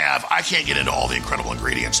time we have, I can't get into all the incredible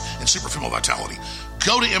ingredients in Super Female Vitality.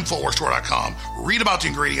 Go to InfoWarsStore.com, read about the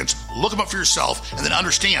ingredients, look them up for yourself, and then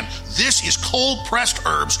understand this is cold-pressed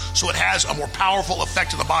herbs, so it has a more powerful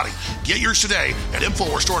effect in the body. Get yours today at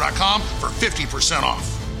InfoWarsStore.com for 50%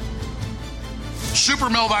 off. Super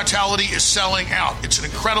Male Vitality is selling out. It's an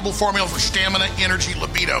incredible formula for stamina, energy,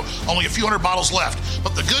 libido. Only a few hundred bottles left.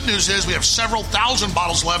 But the good news is we have several thousand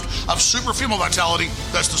bottles left of Super Female Vitality.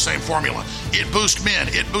 That's the same formula. It boosts men.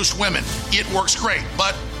 It boosts women. It works great.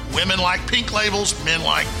 But women like pink labels. Men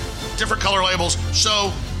like different color labels.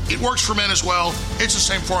 So it works for men as well. It's the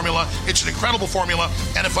same formula. It's an incredible formula,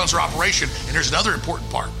 and it funds our operation. And here's another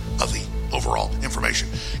important part of the overall information.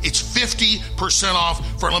 It's 50% off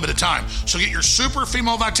for a limited time. So get your Super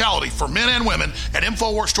Female Vitality for men and women at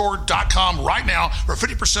InfoWarsStore.com right now for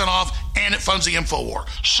 50% off, and it funds the InfoWar.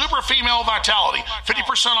 Super Female Vitality,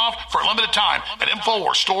 50% off for a limited time at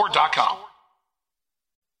InfoWarsStore.com.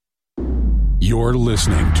 You're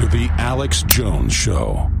listening to The Alex Jones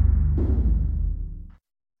Show.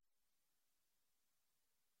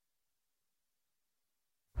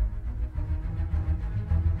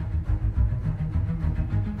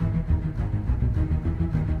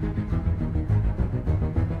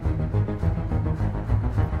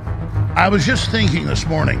 I was just thinking this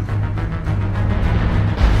morning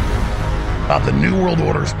about the New World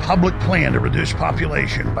Order's public plan to reduce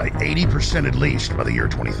population by 80% at least by the year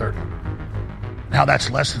 2030. Now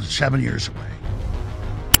that's less than 7 years away.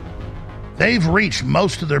 They've reached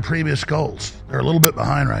most of their previous goals. They're a little bit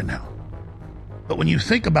behind right now. But when you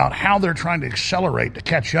think about how they're trying to accelerate to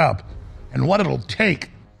catch up and what it'll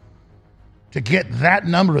take to get that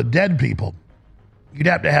number of dead people, you'd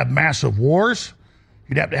have to have massive wars.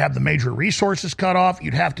 You'd have to have the major resources cut off.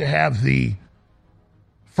 You'd have to have the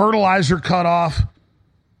fertilizer cut off.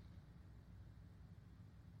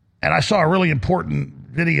 And I saw a really important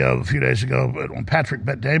video a few days ago on Patrick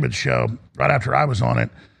Bet-David's show, right after I was on it,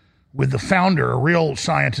 with the founder, a real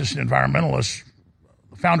scientist and environmentalist,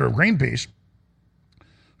 the founder of Greenpeace,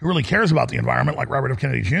 who really cares about the environment, like Robert F.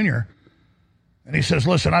 Kennedy Jr. And he says,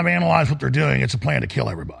 listen, I've analyzed what they're doing. It's a plan to kill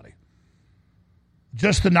everybody.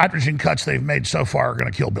 Just the nitrogen cuts they've made so far are going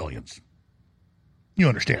to kill billions. You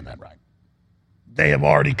understand that, right? They have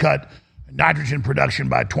already cut nitrogen production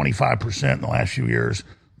by 25% in the last few years.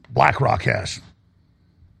 BlackRock has.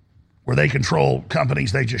 where they control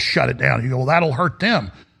companies, they just shut it down. You go, well, that'll hurt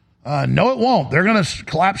them. No, it won't. They're going to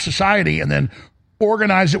collapse society and then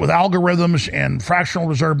organize it with algorithms and fractional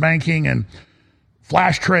reserve banking and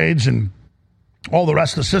flash trades and all the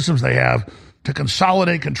rest of the systems they have to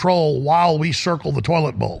consolidate control while we circle the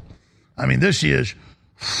toilet bowl. I mean, this is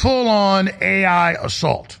full-on AI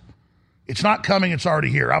assault. It's not coming, it's already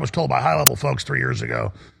here. I was told by high-level folks 3 years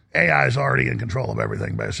ago, AI is already in control of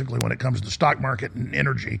everything, basically, when it comes to the stock market and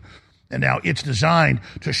energy. And now it's designed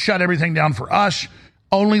to shut everything down for us,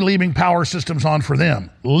 only leaving power systems on for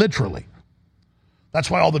them, literally.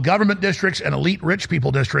 That's why all the government districts and elite rich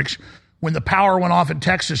people districts, when the power went off in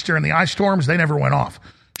Texas during the ice storms, they never went off.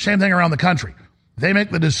 Same thing around the country. They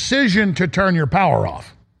make the decision to turn your power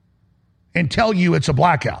off and tell you it's a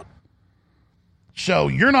blackout. So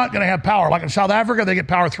you're not going to have power. Like in South Africa, they get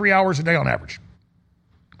power 3 hours a day on average.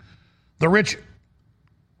 The rich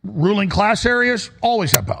ruling class areas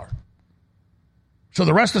always have power. So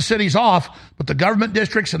the rest of the city's off, but the government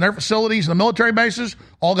districts and their facilities and the military bases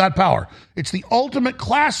all got power. It's the ultimate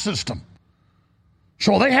class system.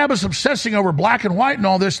 So they have us obsessing over black and white and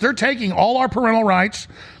all this. They're taking all our parental rights.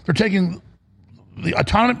 They're taking the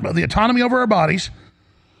autonomy over our bodies.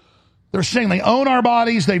 They're saying they own our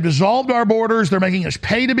bodies. They've dissolved our borders. They're making us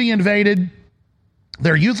pay to be invaded.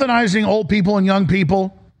 They're euthanizing old people and young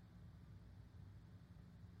people.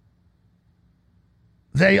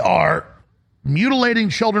 They are mutilating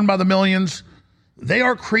children by the millions. They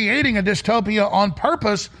are creating a dystopia on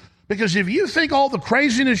purpose, because if you think all the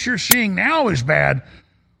craziness you're seeing now is bad,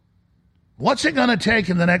 what's it going to take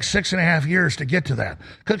in the next 6.5 years to get to that?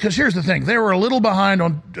 Because here's the thing. They were a little behind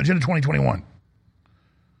on Agenda 2021.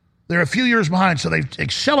 They're a few years behind, so they've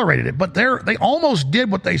accelerated it. But they almost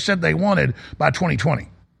did what they said they wanted by 2020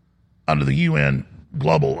 under the UN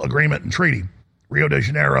Global Agreement and Treaty, Rio de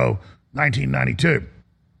Janeiro, 1992.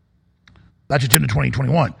 That's Agenda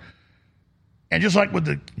 2021. And just like with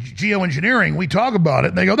the geoengineering, we talk about it,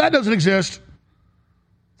 and they go, that doesn't exist.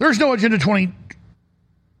 There's no Agenda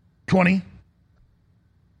 2020,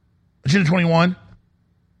 Agenda 21.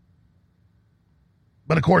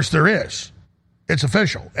 But of course there is. It's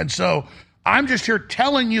official. And so I'm just here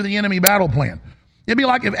telling you the enemy battle plan. It'd be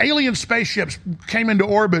like if alien spaceships came into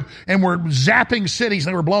orbit and were zapping cities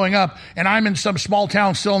and they were blowing up, and I'm in some small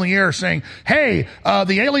town still in the air saying, hey,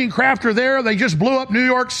 the alien craft are there. They just blew up New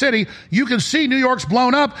York City. You can see New York's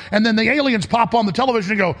blown up. And then the aliens pop on the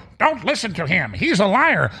television and go, don't listen to him. He's a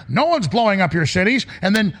liar. No one's blowing up your cities.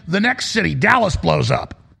 And then the next city, Dallas, blows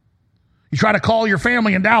up. You try to call your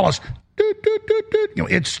family in Dallas.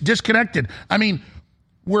 It's disconnected. I mean,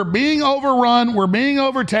 we're being overrun. We're being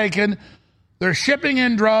overtaken. They're shipping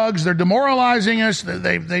in drugs. They're demoralizing us.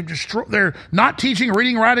 They're not teaching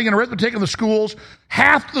reading, writing, and arithmetic in the schools.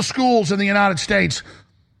 Half the schools in the United States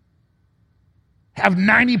have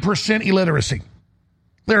 90% illiteracy.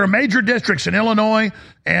 There are major districts in Illinois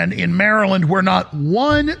and in Maryland where not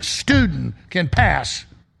one student can pass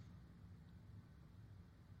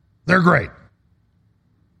their grade.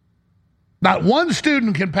 Not one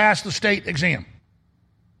student can pass the state exam.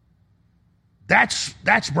 That's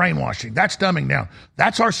brainwashing. That's dumbing down.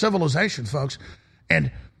 That's our civilization, folks. And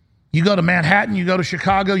you go to Manhattan, you go to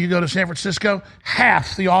Chicago, you go to San Francisco,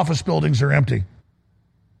 half the office buildings are empty.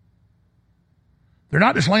 They're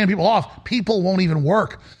not just laying people off. People won't even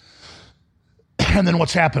work. And then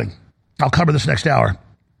what's happening? I'll cover this next hour.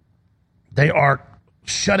 They are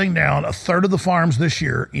shutting down a third of the farms this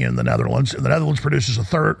year in the Netherlands. And the Netherlands is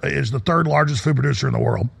the third largest food producer in the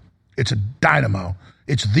world. It's a dynamo.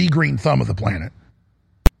 It's the green thumb of the planet.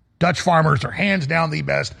 Dutch farmers are hands down the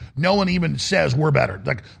best. No one even says we're better.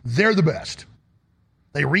 Like, they're the best.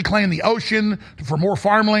 They reclaim the ocean for more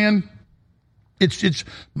farmland. It's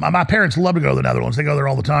my parents love to go to the Netherlands. They go there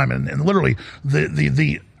all the time. And literally,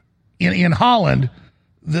 in Holland,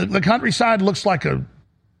 the countryside looks like a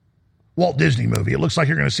Walt Disney movie. It looks like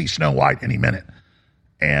you're going to see Snow White any minute.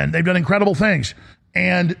 And they've done incredible things.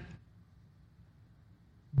 And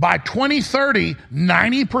by 2030,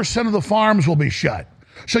 90% of the farms will be shut.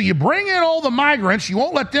 So you bring in all the migrants, you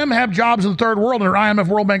won't let them have jobs in the third world under IMF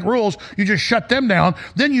World Bank rules, you just shut them down.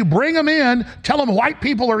 Then you bring them in, tell them white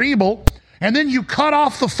people are evil, and then you cut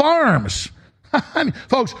off the farms. I mean,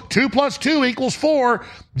 folks, 2 + 2 = 4.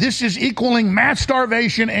 This is equaling mass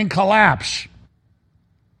starvation and collapse.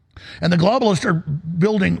 And the globalists are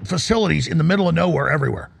building facilities in the middle of nowhere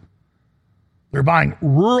everywhere. They're buying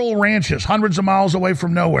rural ranches hundreds of miles away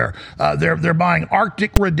from nowhere. They're buying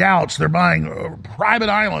Arctic redoubts. They're buying private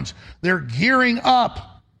islands. They're gearing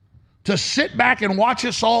up to sit back and watch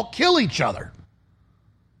us all kill each other.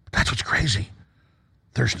 That's what's crazy.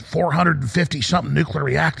 There's 450-something nuclear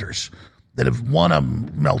reactors that if one of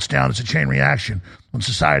them melts down, it's a chain reaction. When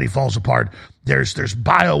society falls apart, there's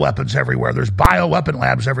bioweapons everywhere. There's bioweapon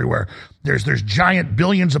labs everywhere. There's giant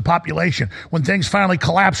billions of population. When things finally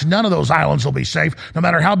collapse, none of those islands will be safe, no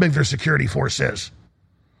matter how big their security force is.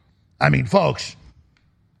 I mean, folks,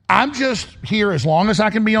 I'm just here as long as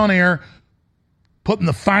I can be on air, putting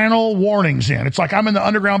the final warnings in. It's like I'm in the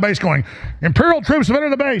underground base going, Imperial troops have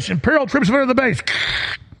entered the base. Imperial troops have entered the base.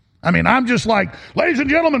 I mean, I'm just like, ladies and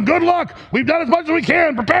gentlemen, good luck. We've done as much as we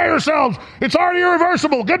can. Prepare yourselves. It's already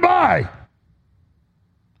irreversible. Goodbye.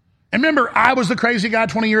 And remember, I was the crazy guy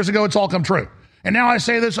 20 years ago. It's all come true. And now I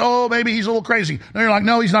say this, oh, maybe he's a little crazy. And you're like,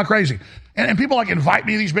 no, he's not crazy. And people like invite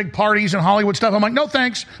me to these big parties and Hollywood stuff. I'm like, no,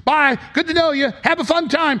 thanks. Bye. Good to know you. Have a fun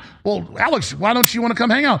time. Well, Alex, why don't you want to come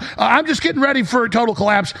hang out? I'm just getting ready for a total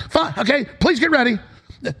collapse. Fine. Okay. Please get ready.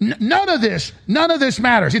 None of this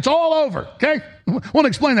matters. It's all over. Okay. I want to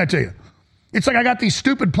explain that to you. It's like I got these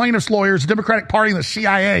stupid plaintiffs lawyers, the Democratic Party and the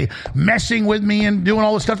CIA messing with me and doing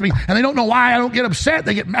all this stuff to me. And they don't know why I don't get upset.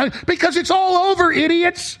 They get mad because it's all over,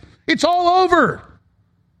 idiots. It's all over.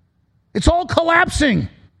 It's all collapsing.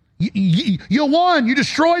 You won. You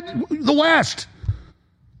destroyed the West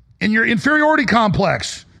in your inferiority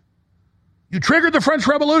complex. You triggered the French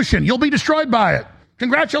Revolution. You'll be destroyed by it.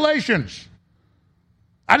 Congratulations.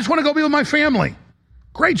 I just want to go be with my family.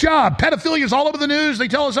 Great job. Pedophilia is all over the news. They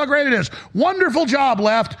tell us how great it is. Wonderful job,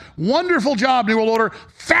 left. Wonderful job, New World Order.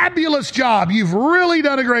 Fabulous job. You've really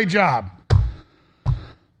done a great job.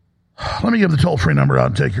 Let me give the toll-free number out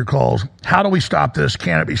and take your calls. How do we stop this?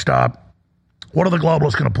 Can it be stopped? What are the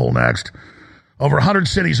globalists going to pull next? Over 100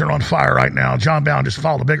 cities are on fire right now. John Bowne just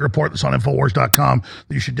filed a big report that's on Infowars.com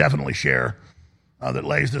that you should definitely share that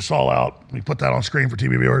lays this all out. Let me put that on screen for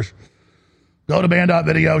TV viewers. Go to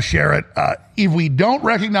band.video, share it. If we don't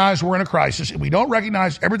recognize we're in a crisis, if we don't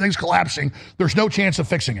recognize everything's collapsing, there's no chance of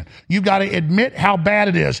fixing it. You've got to admit how bad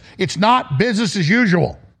it is. It's not business as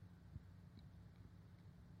usual.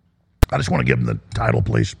 I just want to give them the title,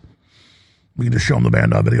 please. We can just show them the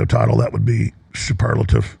band.video title. That would be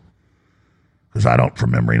superlative. Because I don't,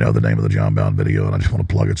 from memory, know the name of the John Bowne video, and I just want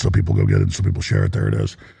to plug it so people go get it and so people share it. There it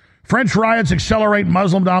is. French riots accelerate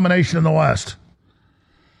Muslim domination in the West.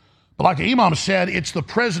 But like the Imam said, it's the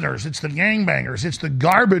prisoners, it's the gangbangers, it's the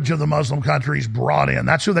garbage of the Muslim countries brought in.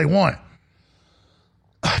 That's who they want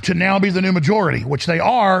to now be the new majority, which they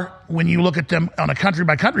are when you look at them on a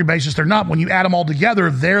country-by-country basis. They're not. When you add them all together,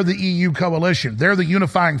 they're the EU coalition. They're the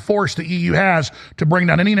unifying force the EU has to bring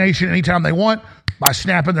down any nation anytime they want by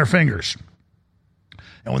snapping their fingers.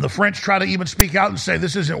 And when the French try to even speak out and say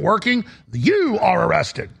this isn't working, you are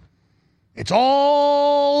arrested. It's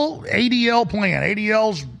all ADL plan.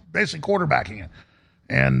 ADL's basically quarterbacking it.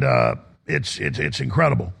 And it's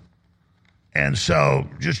incredible. And so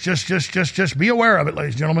just be aware of it,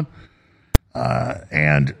 ladies and gentlemen.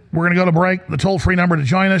 And we're going to go to break. The toll-free number to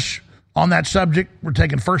join us on that subject. We're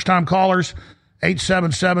taking first-time callers.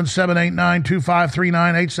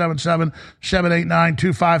 877-789-2539,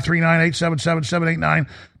 877-789-2539,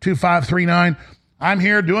 877-789-2539. I'm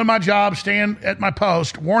here doing my job, staying at my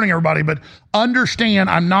post, warning everybody, but understand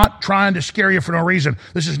I'm not trying to scare you for no reason.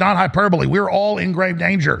 This is not hyperbole. We're all in grave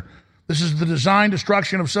danger. This is the design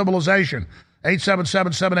destruction of civilization.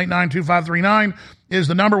 877-789-2539 is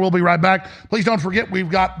the number. We'll be right back. Please don't forget,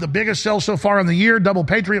 we've got the biggest sale so far in the year, double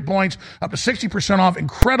Patriot points, up to 60% off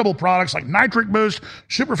incredible products like Nitric Boost,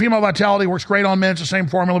 Super Female Vitality, works great on men. It's the same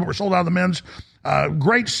formula, but we're sold out of the men's.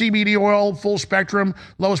 Great CBD oil, full spectrum,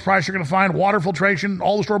 lowest price you're going to find. Water filtration,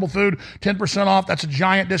 all the storable food, 10% off. That's a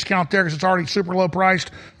giant discount there because it's already super low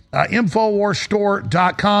priced.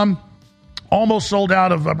 Infowarsstore.com. Almost sold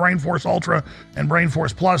out of Brain Force Ultra and Brain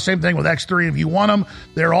Force Plus. Same thing with X3. If you want them,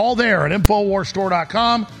 they're all there at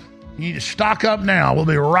Infowarsstore.com. You need to stock up now. We'll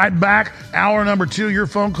be right back. Hour number 2, your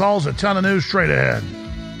phone calls, a ton of news straight ahead.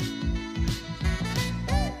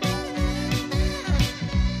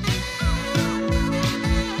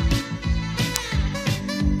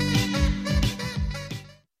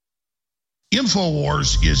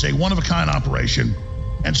 InfoWars is a one-of-a-kind operation.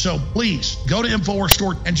 And so please go to InfoWars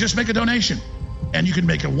Store and just make a donation. And you can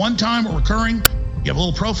make it one-time or recurring. You have a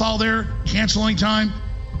little profile there, cancel anytime.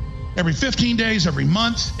 Every 15 days, every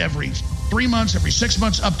month, every 3 months, every 6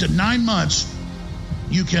 months, up to 9 months,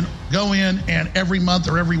 you can go in and every month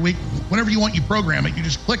or every week, whenever you want, you program it. You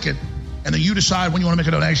just click it, and then you decide when you want to make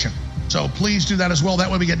a donation. So please do that as well.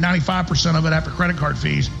 That way we get 95% of it after credit card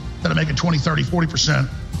fees instead of making 20, 30, 40%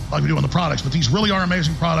 like we do on the products. But these really are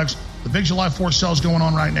amazing products. The Big July 4th sale is going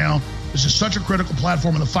on right now. This is such a critical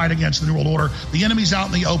platform in the fight against the New World Order. The enemy's out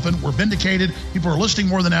in the open. We're vindicated. People are listening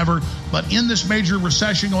more than ever. But in this major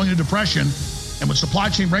recession, going into depression, and with supply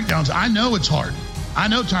chain breakdowns, I know it's hard. I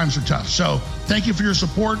know times are tough. So thank you for your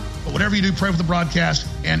support. But whatever you do, pray for the broadcast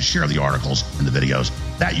and share the articles and the videos.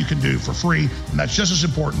 That you can do for free. And that's just as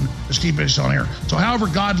important as keeping us on air. So however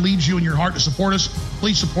God leads you in your heart to support us,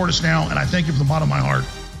 please support us now. And I thank you from the bottom of my heart.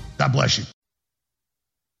 God bless you.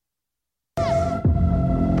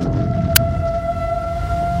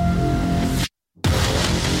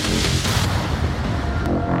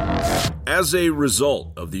 As a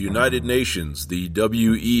result of the United Nations, the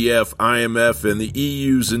WEF, IMF, and the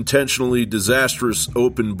EU's intentionally disastrous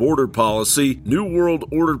open border policy, New World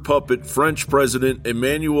Order puppet French President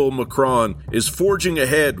Emmanuel Macron is forging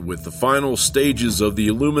ahead with the final stages of the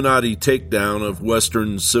Illuminati takedown of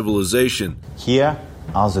Western civilization. Here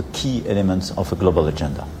are the key elements of a global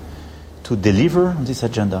agenda. To deliver on this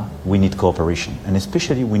agenda, we need cooperation, and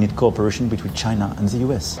especially we need cooperation between China and the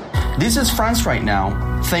US. This is France right now,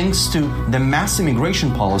 thanks to the mass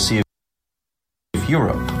immigration policy of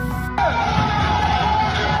Europe.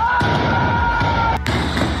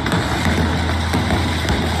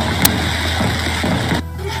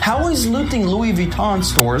 How is looting Louis Vuitton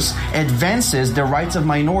stores advances the rights of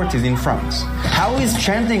minorities in France? How is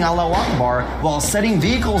chanting Allahu Akbar while setting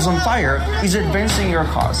vehicles on fire is advancing your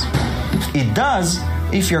cause? It does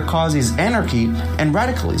if your cause is anarchy and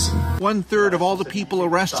radicalism. 1/3 of all the people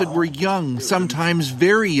arrested were young, sometimes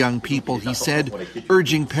very young people, he said,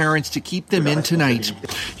 urging parents to keep them in tonight.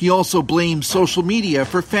 He also blamed social media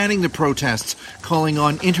for fanning the protests, calling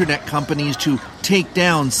on internet companies to take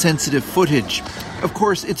down sensitive footage. Of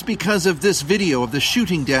course, it's because of this video of the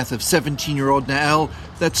shooting death of 17-year-old Nael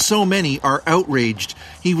that so many are outraged.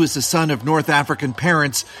 He was the son of North African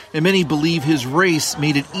parents, and many believe his race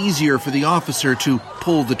made it easier for the officer to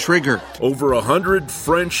pull the trigger. Over 100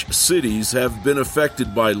 French cities have been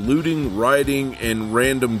affected by looting, rioting, and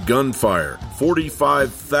random gunfire.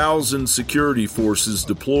 45,000 security forces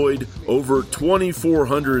deployed, over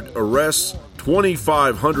 2,400 arrests,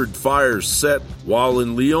 2,500 fires set, while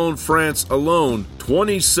in Lyon, France alone,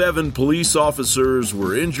 27 police officers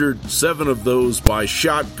were injured, 7 of those by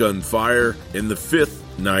shotgun fire, in the 5th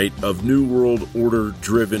night of New World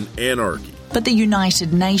Order-driven anarchy. But the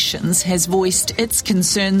United Nations has voiced its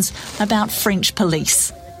concerns about French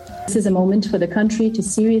police. This is a moment for the country to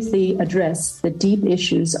seriously address the deep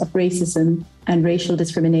issues of racism and racial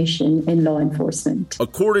discrimination in law enforcement.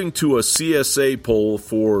 According to a CSA poll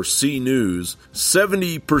for CNews,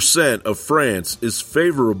 70% of France is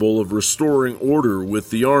favorable of restoring order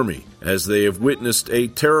with the army, as they have witnessed a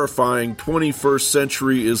terrifying 21st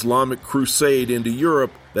century Islamic crusade into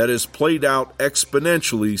Europe that has played out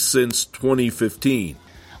exponentially since 2015.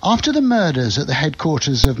 After the murders at the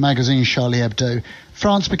headquarters of magazine Charlie Hebdo,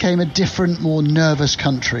 France became a different, more nervous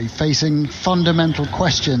country, facing fundamental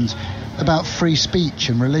questions about free speech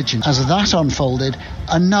and religion. As that unfolded,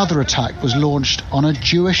 another attack was launched on a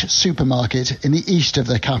Jewish supermarket in the east of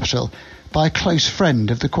the capital by a close friend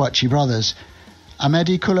of the Kouachi brothers.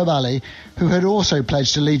 Ahmedi Koulibaly, who had also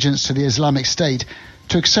pledged allegiance to the Islamic State,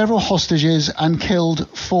 took several hostages and killed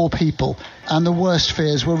 4 people, and the worst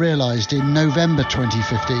fears were realised in November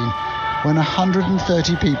 2015, when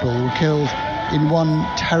 130 people were killed in one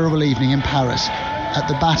terrible evening in Paris, at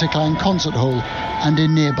the Bataclan concert hall and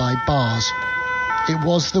in nearby bars. It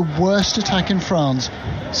was the worst attack in France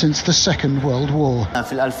since the Second World War.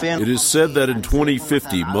 It is said that in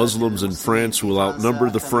 2050, Muslims in France will outnumber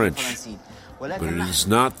the French. But it is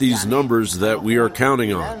not these numbers that we are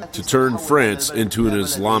counting on to turn France into an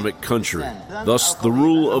Islamic country. Thus, the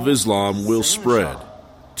rule of Islam will spread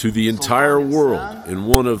to the entire world in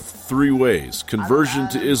one of 3 ways: conversion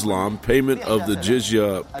to Islam, payment of the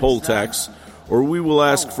jizya poll tax, or we will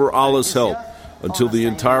ask for Allah's help until the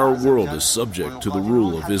entire world is subject to the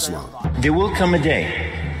rule of Islam. There will come a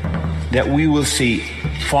day that we will see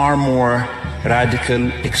far more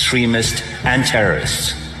radical extremists and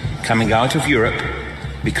terrorists coming out of Europe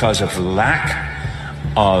because of lack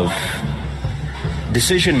of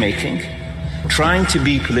decision-making, trying to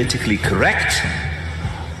be politically correct,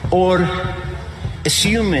 or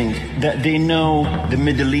assuming that they know the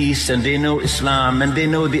Middle East and they know Islam and they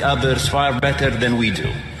know the others far better than we do.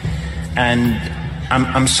 And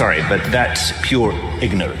I'm sorry, but that's pure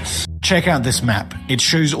ignorance. Check out this map. It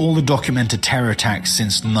shows all the documented terror attacks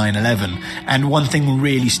since 9/11, and one thing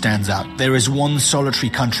really stands out. There is one solitary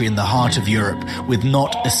country in the heart of Europe with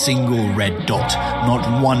not a single red dot,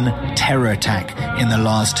 not one terror attack in the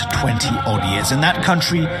last 20-odd years, and that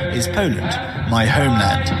country is Poland, my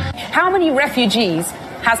homeland. How many refugees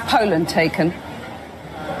has Poland taken?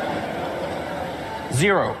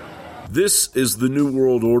 zero. This is the New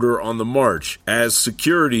World Order on the march, as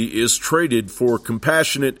security is traded for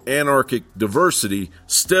compassionate anarchic diversity,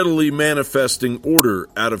 steadily manifesting order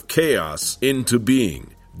out of chaos into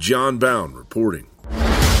being. John Bound reporting.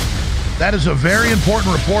 That is a very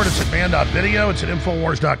important report. It's at band.video. It's at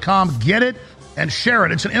Infowars.com. Get it and share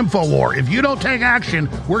it. It's an info war. If you don't take action,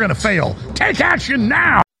 we're going to fail. Take action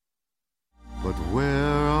now! But where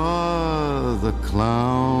are the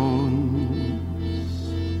clowns?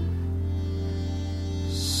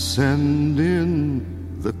 Send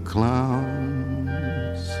in the clowns.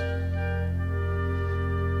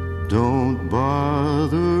 Don't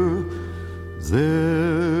bother,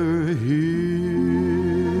 they're here.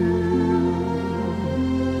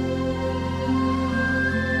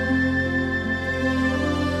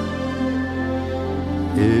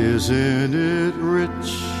 Isn't it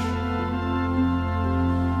rich?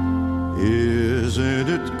 Isn't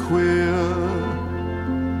it queer?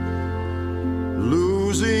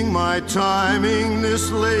 Losing my timing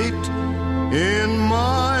this late in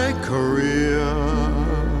my career.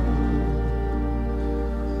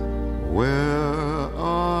 Where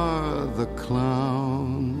are the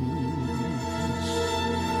clowns?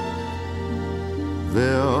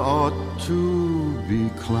 There ought to be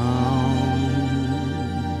clowns.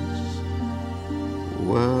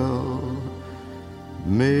 Well,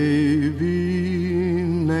 maybe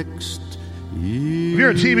next year. If you're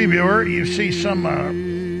a TV viewer, you see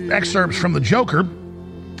some excerpts from The Joker.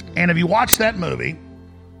 And if you watch that movie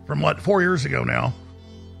from, 4 years ago now,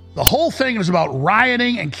 the whole thing is about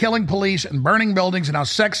rioting and killing police and burning buildings and how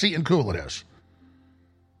sexy and cool it is.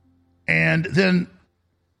 And then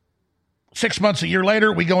 6 months, a year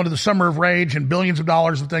later, we go into the summer of rage and billions of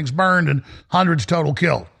dollars of things burned and hundreds total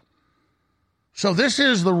killed. So this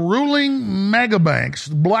is the ruling mega banks,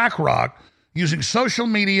 BlackRock, using social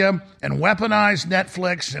media and weaponized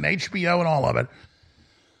Netflix and HBO and all of it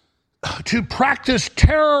to practice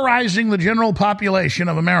terrorizing the general population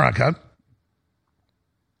of America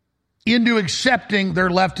into accepting their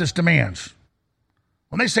leftist demands.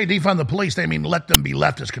 When they say defund the police, they mean let them be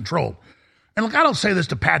leftist controlled. And look, I don't say this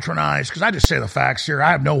to patronize, because I just say the facts here.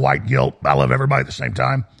 I have no white guilt. I love everybody at the same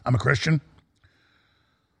time. I'm a Christian.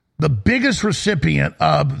 The biggest recipient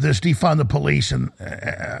of this defund the police, and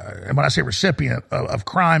when I say recipient of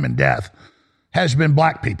crime and death, has been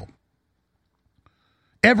black people.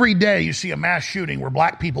 Every day you see a mass shooting where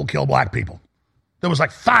black people kill black people. There was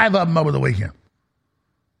 5 of them over the weekend.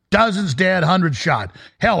 Dozens dead, hundreds shot.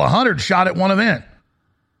 Hell, 100 shot at one event.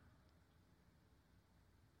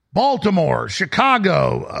 Baltimore,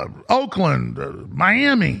 Chicago, Oakland,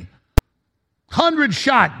 Miami. Hundreds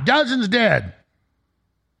shot, dozens dead.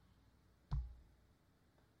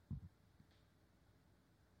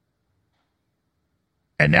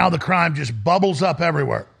 And now the crime just bubbles up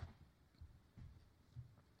everywhere.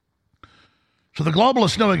 So the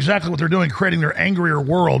globalists know exactly what they're doing, creating their angrier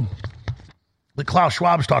world that Klaus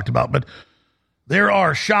Schwab's talked about. But there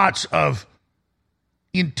are shots of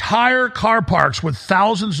entire car parks with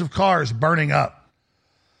thousands of cars burning up.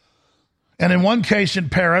 And in one case in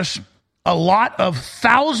Paris, a lot of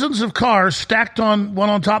thousands of cars stacked on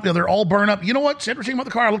one on top of the other, all burn up. You know what's interesting about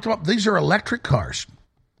the car? I looked them up. These are electric cars.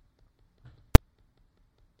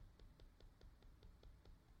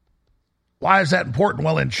 Why is that important?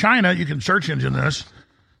 Well, in China, you can search engine this.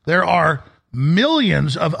 There are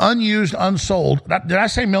millions of unused, unsold. Did I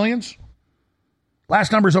say millions?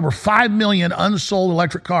 Last number is over 5 million unsold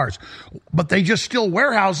electric cars. But they just still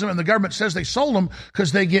warehouse them, and the government says they sold them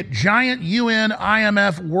because they get giant UN,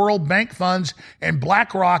 IMF, World Bank funds, and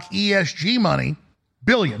BlackRock ESG money,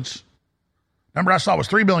 billions. Number I saw was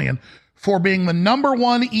 $3 billion, for being the number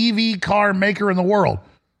one EV car maker in the world.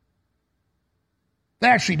 They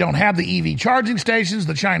actually don't have the EV charging stations.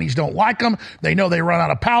 The Chinese don't like them. They know they run out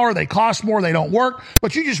of power. They cost more. They don't work.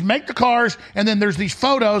 But you just make the cars, and then there's these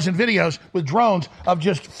photos and videos with drones of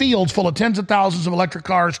just fields full of tens of thousands of electric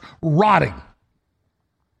cars rotting.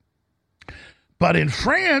 But in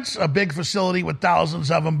France, a big facility with thousands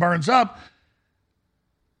of them burns up.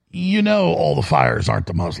 You know all the fires aren't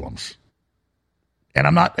the Muslims. And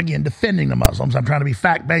I'm not, again, defending the Muslims. I'm trying to be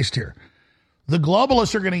fact-based here. The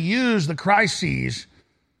globalists are going to use the crises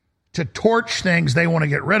to torch things they want to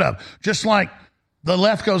get rid of. Just like the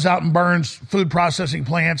left goes out and burns food processing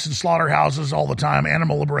plants and slaughterhouses all the time,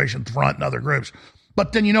 Animal Liberation Front and other groups.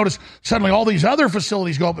 But then you notice suddenly all these other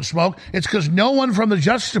facilities go up in smoke. It's because no one from the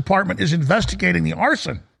Justice Department is investigating the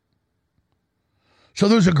arson. So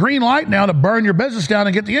there's a green light now to burn your business down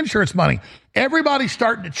and get the insurance money. Everybody's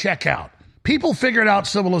starting to check out. People figured out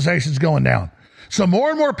civilization's going down. So more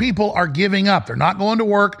and more people are giving up. They're not going to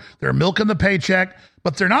work. They're milking the paycheck,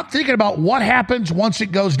 but they're not thinking about what happens once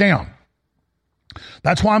it goes down.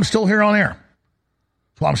 That's why I'm still here on air.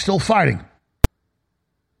 That's why I'm still fighting.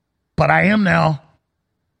 But I am now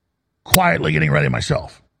quietly getting ready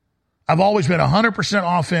myself. I've always been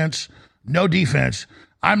 100% offense, no defense.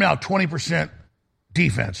 I'm now 20%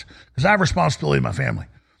 defense because I have responsibility to my family.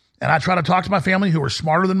 And I try to talk to my family who are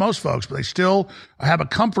smarter than most folks, but they still have a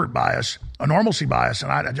comfort bias, a normalcy bias.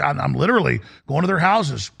 And I'm literally going to their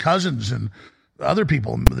houses, cousins and other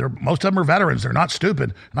people. Most of them are veterans. They're not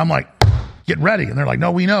stupid. And I'm like, get ready. And they're like,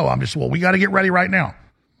 no, we know. I'm just, well, we got to get ready right now.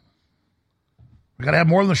 We got to have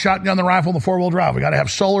more than the shotgun, the rifle, and the four-wheel drive. We got to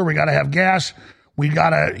have solar. We got to have gas. We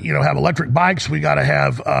got to, have electric bikes. We got to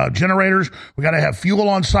have generators. We got to have fuel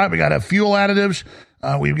on site. We got to have fuel additives.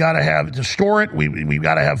 We've got to have to store it. We've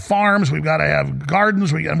got to have farms. We've got to have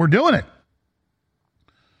gardens. And we're doing it.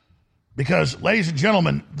 Because, ladies and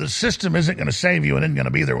gentlemen, the system isn't going to save you and isn't going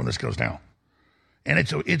to be there when this goes down. And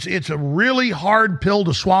it's a really hard pill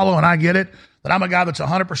to swallow, and I get it, that I'm a guy that's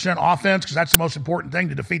 100% offense because that's the most important thing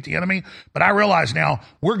to defeat the enemy. But I realize now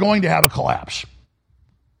we're going to have a collapse.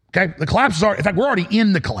 Okay? The collapse in fact, we're already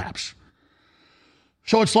in the collapse.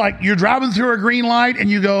 So it's like you're driving through a green light and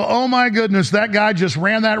you go, oh my goodness, that guy just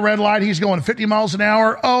ran that red light. He's going 50 miles an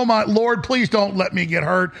hour. Oh my Lord, please don't let me get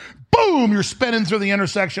hurt. Boom, you're spinning through the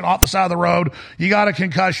intersection off the side of the road. You got a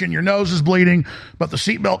concussion. Your nose is bleeding, but the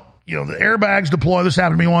seatbelt, the airbags deploy. This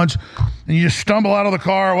happened to me once. And you just stumble out of the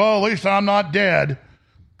car. Well, at least I'm not dead.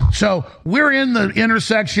 So we're in the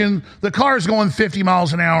intersection. The car's going 50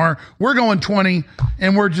 miles an hour. We're going 20,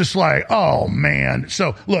 and we're just like, oh, man.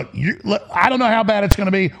 So, look, I don't know how bad it's going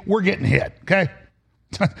to be. We're getting hit, okay?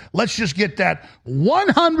 Let's just get that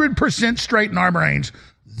 100% straight in our brains.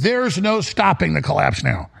 There's no stopping the collapse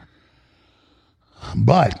now.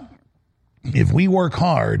 But if we work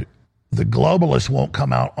hard, the globalists won't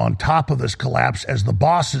come out on top of this collapse as the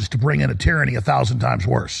bosses to bring in a tyranny 1,000 times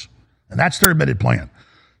worse. And that's their admitted plan.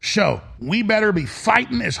 So we better be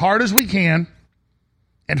fighting as hard as we can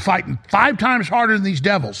and fighting 5 times harder than these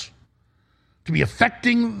devils to be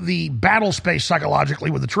affecting the battle space psychologically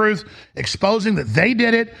with the truth, exposing that they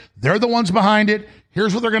did it, they're the ones behind it.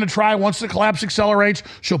 Here's what they're going to try once the collapse accelerates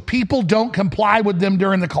so people don't comply with them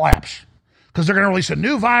during the collapse because they're going to release a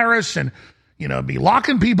new virus and be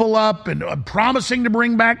locking people up and promising to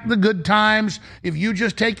bring back the good times if you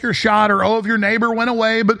just take your shot, or, if your neighbor went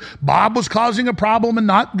away, but Bob was causing a problem and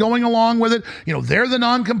not going along with it. They're the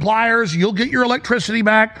non-compliers. You'll get your electricity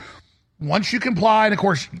back once you comply. And, of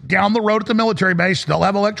course, down the road at the military base, they'll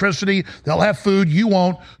have electricity. They'll have food. You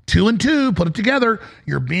won't. 2 and 2, put it together.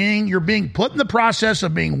 You're being put in the process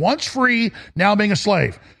of being once free, now being a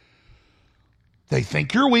slave. They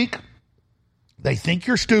think you're weak. They think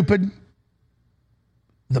you're stupid.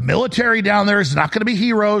 The military down there is not going to be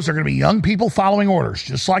heroes. They're going to be young people following orders,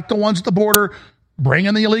 just like the ones at the border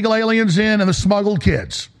bringing the illegal aliens in and the smuggled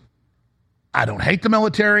kids. I don't hate the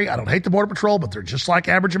military. I don't hate the Border Patrol, but they're just like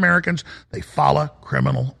average Americans. They follow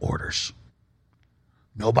criminal orders.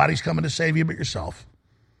 Nobody's coming to save you but yourself.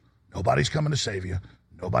 Nobody's coming to save you.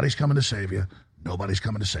 Nobody's coming to save you. Nobody's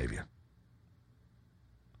coming to save you.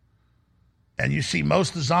 And you see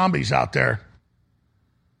most of the zombies out there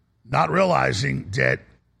not realizing that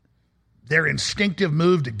their instinctive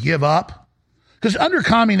move to give up, because under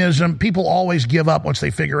communism, people always give up once they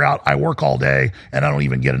figure out I work all day and I don't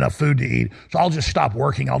even get enough food to eat, so I'll just stop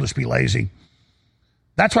working, I'll just be lazy.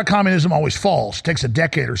 That's why communism always falls. It takes a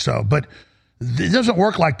decade or so, but it doesn't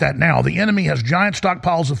work like that now. The enemy has giant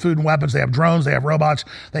stockpiles of food and weapons. They have drones, they have robots,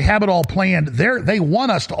 they have it all planned. They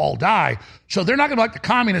want us to all die, so they're not going to be like the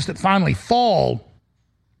communists that finally fall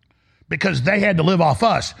because they had to live off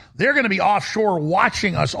us. They're going to be offshore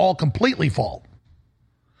watching us all completely fall.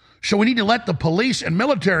 So we need to let the police and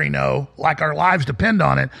military know, like our lives depend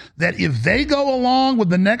on it, that if they go along with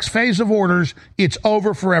the next phase of orders, it's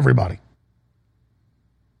over for everybody.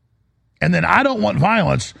 And then I don't want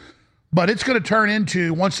violence, but it's going to turn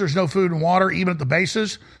into, once there's no food and water, even at the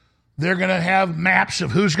bases, they're going to have maps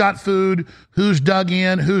of who's got food, who's dug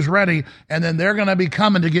in, who's ready, and then they're going to be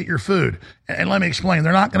coming to get your food. And let me explain.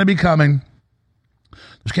 They're not going to be coming.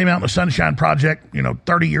 This came out in the Sunshine Project,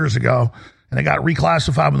 30 years ago, and it got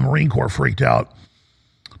reclassified when the Marine Corps freaked out.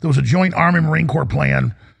 There was a joint Army-Marine Corps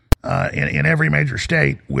plan in every major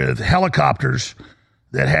state with helicopters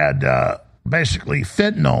that had basically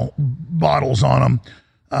fentanyl bottles on them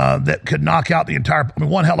that could knock out the entire,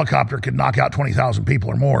 one helicopter could knock out 20,000 people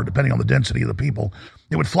or more, depending on the density of the people.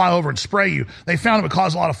 It would fly over and spray you. They found it would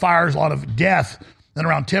cause a lot of fires, a lot of death, and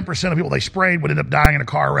around 10% of people they sprayed would end up dying in a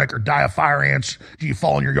car wreck or die of fire ants. You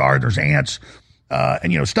fall in your yard, there's ants.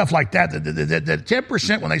 and stuff like that. The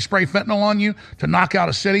 10% when they spray fentanyl on you to knock out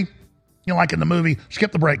a city, like in the movie.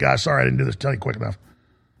 Skip the break, guys. Sorry, I didn't do this. Tell you quick enough.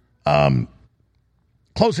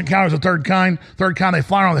 Close Encounters of the Third Kind. They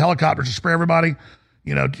fly around with helicopters to spray everybody.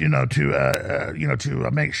 To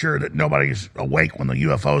make sure that nobody's awake when the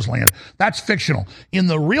UFOs land. That's fictional. In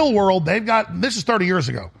the real world, this is 30 years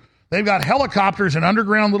ago. They've got helicopters and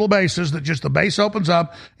underground little bases that just the base opens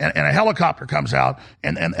up and a helicopter comes out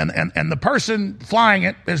and the person flying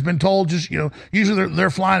it has been told usually they're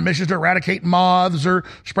flying missions to eradicate moths or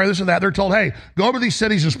spray this or that. They're told, hey, go over to these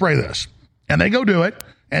cities and spray this. And they go do it.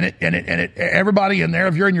 And everybody in there,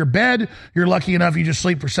 if you're in your bed, you're lucky enough you just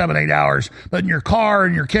sleep for 7-8 hours. But in your car,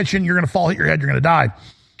 in your kitchen, you're going to fall, hit your head, you're going to die.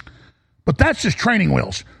 But that's just training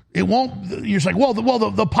wheels. It won't. You're just like,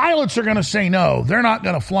 the pilots are going to say no. They're not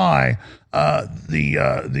going to fly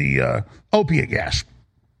the opiate gas.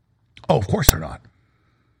 Oh, of course they're not.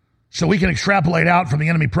 So we can extrapolate out from the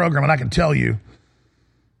enemy program, and I can tell you,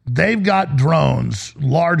 they've got drones,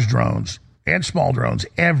 large drones and small drones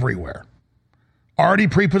everywhere, already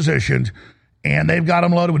pre-positioned, and they've got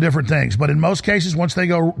them loaded with different things. But in most cases, once they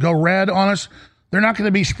go red on us, they're not going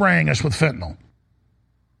to be spraying us with fentanyl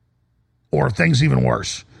or things even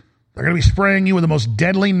worse. They're going to be spraying you with the most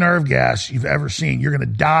deadly nerve gas you've ever seen. You're going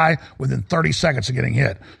to die within 30 seconds of getting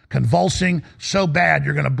hit. Convulsing so bad,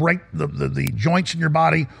 you're going to break the joints in your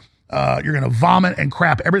body. You're going to vomit and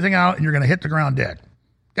crap everything out, and you're going to hit the ground dead.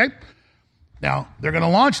 Okay? Now, they're going to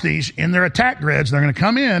launch these in their attack grids. They're going to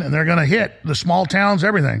come in, and they're going to hit the small towns,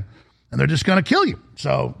 everything. And they're just going to kill you.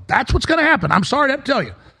 So that's what's going to happen. I'm sorry to have to tell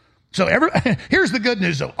you. So here's the good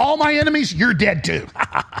news, though. All my enemies, you're dead, too.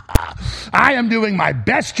 I am doing my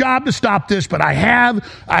best job to stop this, but I have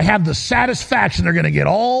the satisfaction they're going to get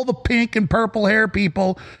all the pink and purple hair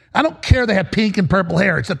people. I don't care they have pink and purple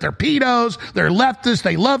hair. It's that they're pedos, they're leftists,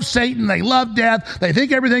 they love Satan, they love death, they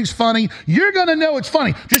think everything's funny. You're going to know it's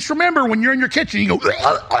funny. Just remember when you're in your kitchen, you go,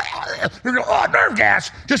 oh, nerve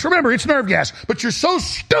gas. Just remember, it's nerve gas. But you're so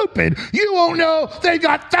stupid, you won't know they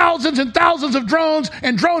got thousands and thousands of drones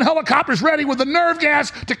and drone helicopters ready with the nerve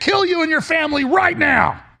gas to kill you and your family right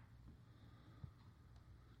now.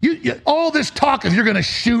 All this talk of you're going to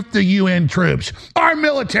shoot the UN troops. Our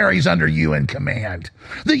military's under UN command.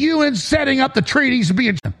 The UN's setting up the treaties to be.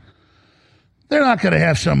 They're not going to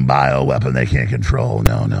have some bioweapon they can't control.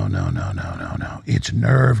 No. It's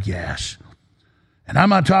nerve gas. And I'm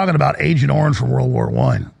not talking about Agent Orange from World War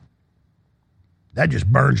I. That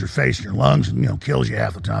just burns your face and your lungs and, kills you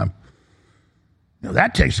half the time.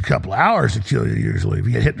 That takes a couple of hours to kill you usually if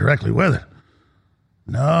you get hit directly with it.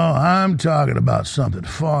 No, I'm talking about something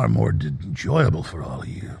far more enjoyable for all of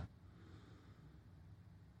you.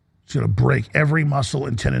 It's going to break every muscle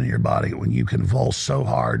and tendon in your body when you convulse so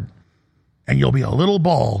hard, and you'll be a little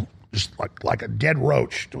ball, just like a dead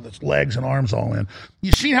roach with its legs and arms all in.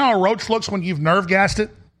 You see how a roach looks when you've nerve gassed it?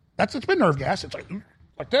 It's been nerve gassed. It's like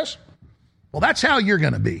this. Well, that's how you're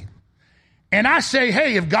going to be. And I say,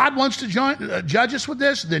 hey, if God wants to judge us with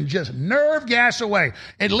this, then just nerve gas away.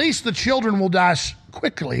 At least the children will die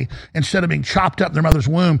quickly instead of being chopped up in their mother's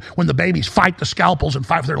womb when the babies fight the scalpels and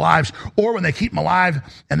fight for their lives, or when they keep them alive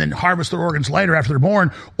and then harvest their organs later after they're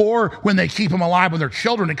born, or when they keep them alive when they're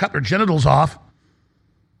children and cut their genitals off.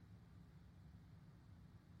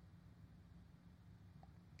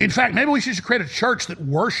 In fact, maybe we should create a church that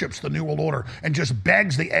worships the New World Order and just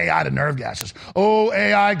begs the AI to nerve gas us. Oh,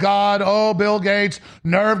 AI God. Oh, Bill Gates.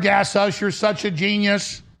 Nerve gas us. You're such a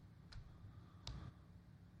genius.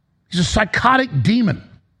 He's a psychotic demon.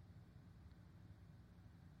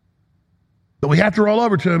 But we have to roll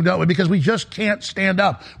over to him, don't we? Because we just can't stand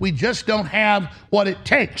up. We just don't have what it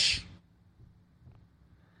takes.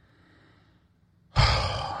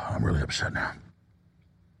 I'm really upset now.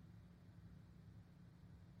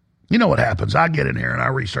 You know what happens. I get in here and I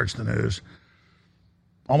research the news.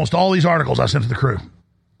 Almost all these articles I sent to the crew.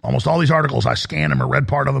 Almost all these articles, I scanned them or read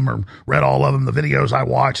part of them or read all of them, the videos I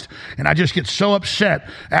watched, and I just get so upset.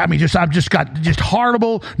 I've just got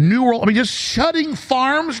horrible New World. Just shutting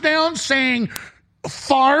farms down, saying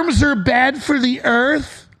farms are bad for the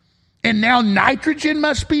earth, and now nitrogen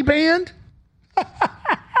must be banned.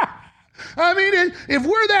 If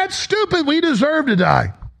we're that stupid, we deserve to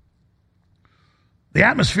die. The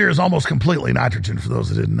atmosphere is almost completely nitrogen, for those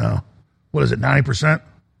that didn't know. What is it, 90%?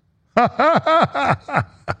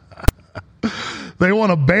 They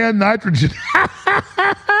want to ban nitrogen.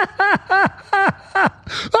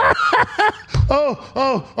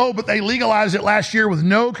 But they legalized it last year with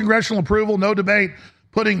no congressional approval, no debate,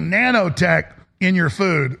 putting nanotech in your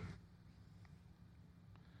food.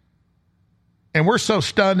 And we're so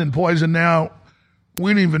stunned and poisoned now,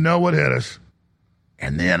 we don't even know what hit us.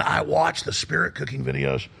 And then I watch the spirit cooking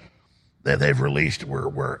videos that they've released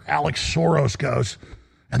where Alex Soros goes,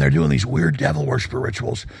 and they're doing these weird devil worshiper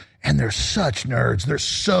rituals, and they're such nerds. They're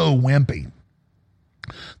so wimpy.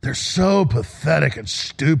 They're so pathetic and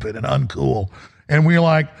stupid and uncool. And we're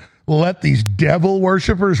like, let these devil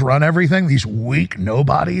worshipers run everything, these weak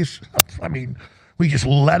nobodies. I mean, we just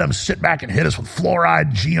let them sit back and hit us with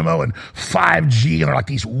fluoride, GMO, and 5G, and they're like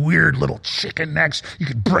these weird little chicken necks. You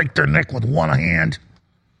could break their neck with one hand.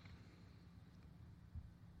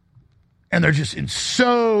 And they're just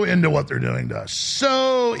so into what they're doing to us,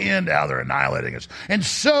 so into how they're annihilating us, and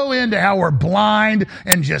so into how we're blind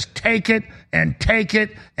and just take it and take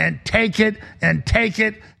it and take it and take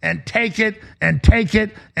it and take it and take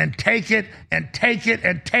it and take it and take it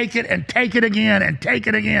and take it and take it again and take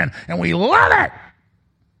it again. And we love it.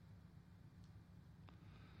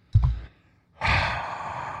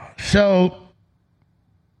 So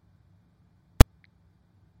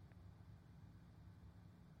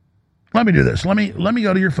let me do this. Let me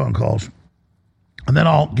go to your phone calls, and then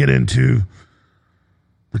I'll get into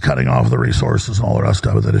the cutting off of the resources and all the rest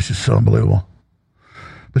of it that is just so unbelievable.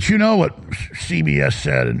 But you know what CBS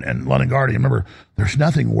said and London Guardian. Remember, there's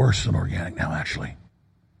nothing worse than organic now, actually.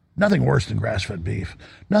 Nothing worse than grass-fed beef.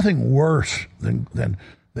 Nothing worse than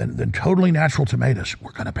totally natural tomatoes.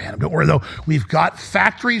 We're going to ban them. Don't worry, though. We've got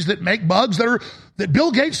factories that make bugs that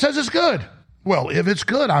Bill Gates says is good. Well, if it's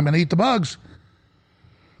good, I'm going to eat the bugs.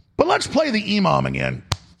 But let's play the imam again.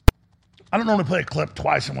 I don't normally play a clip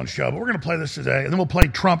twice in one show, but we're going to play this today. And then we'll play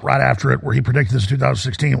Trump right after it, where he predicted this in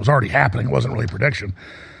 2016. It was already happening. It wasn't really a prediction.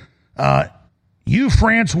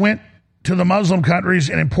 France, went to the Muslim countries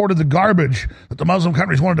and imported the garbage that the Muslim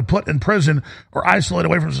countries wanted to put in prison or isolate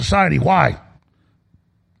away from society. Why?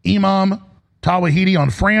 Imam Tawhidi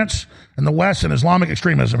on France and the West and Islamic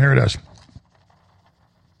extremism. Here it is.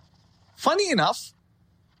 Funny enough,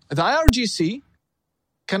 the IRGC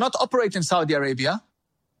cannot operate in Saudi Arabia.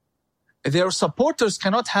 Their supporters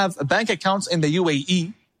cannot have bank accounts in the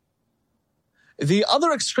UAE. The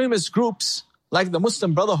other extremist groups, like the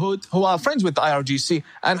Muslim Brotherhood, who are friends with the IRGC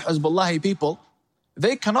and Hezbollah people,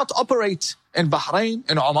 they cannot operate in Bahrain,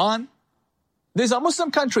 in Oman. These are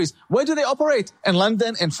Muslim countries. Where do they operate? In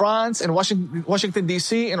London, in France, in Washington,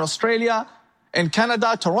 D.C., in Australia, in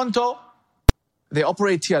Canada, Toronto. They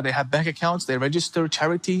operate here. They have bank accounts. They register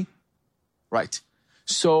charity. Right.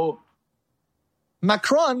 So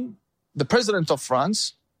Macron, the president of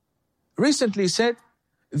France, recently said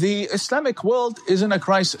the Islamic world is in a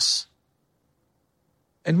crisis.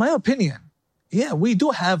 In my opinion, yeah, we do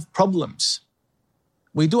have problems.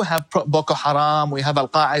 We do have Boko Haram, we have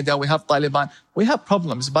Al-Qaeda, we have Taliban. We have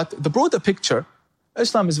problems, but the broader picture,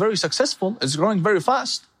 Islam is very successful, it's growing very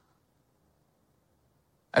fast.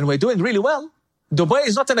 And we're doing really well. Dubai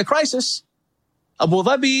is not in a crisis. Abu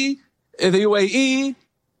Dhabi, the UAE,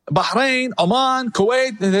 Bahrain, Oman,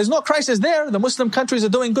 Kuwait, there's no crisis there. The Muslim countries are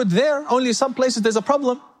doing good there. Only some places there's a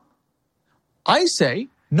problem. I say,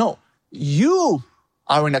 no, you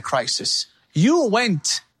are in a crisis. You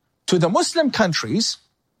went to the Muslim countries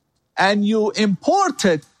and you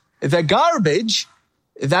imported the garbage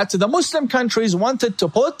that the Muslim countries wanted to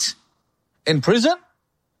put in prison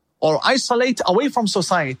or isolate away from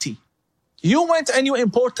society. You went and you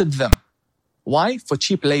imported them. Why? For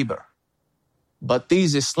cheap labor. But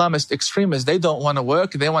these Islamist extremists, they don't want to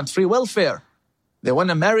work. They want free welfare. They want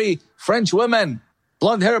to marry French women,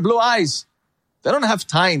 blonde hair, blue eyes. They don't have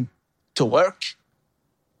time to work.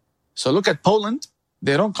 So look at Poland.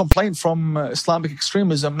 They don't complain from Islamic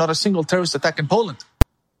extremism, not a single terrorist attack in Poland.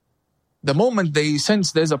 The moment they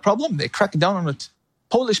sense there's a problem, they crack down on it.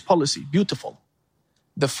 Polish policy, beautiful.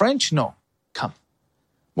 The French, no, come.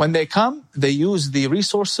 When they come, they use the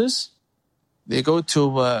resources. They go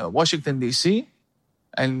to Washington, D.C.,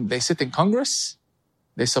 and they sit in Congress.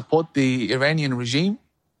 They support the Iranian regime.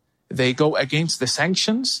 They go against the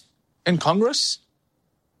sanctions in Congress,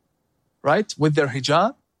 right, with their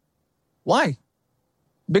hijab. Why?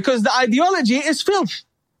 Because the ideology is filth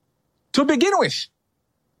to begin with.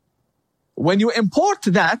 When you import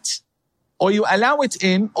that, or you allow it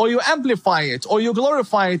in, or you amplify it, or you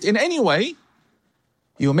glorify it in any way,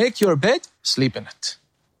 you make your bed, sleep in it.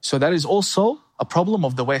 So that is also a problem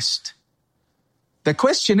of the West. The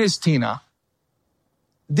question is, Tina,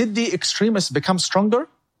 did the extremists become stronger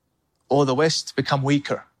or the West become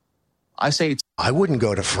weaker? I say it's... I wouldn't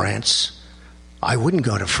go to France. I wouldn't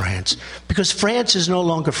go to France because France is no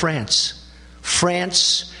longer France.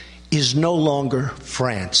 France is no longer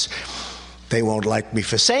France. They won't like me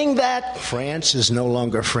for saying that. France is no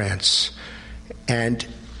longer France. And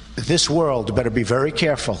this world better be very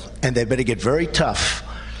careful, and they better get very tough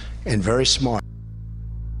and very smart.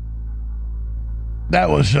 That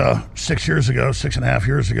was 6 years ago, 6.5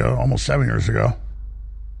 years ago, almost 7 years ago.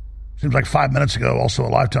 Seems like 5 minutes ago, also a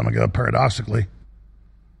lifetime ago, paradoxically.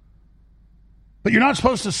 But you're not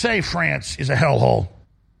supposed to say France is a hellhole.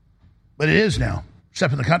 But it is now,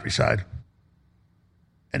 except in the countryside.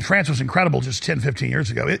 And France was incredible just 10, 15 years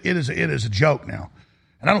ago. It is a joke now.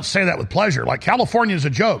 And I don't say that with pleasure. Like, California is a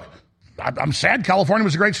joke. I'm sad California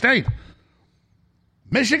was a great state.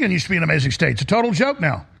 Michigan used to be an amazing state. It's a total joke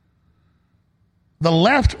now. The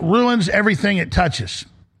left ruins everything it touches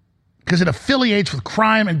because it affiliates with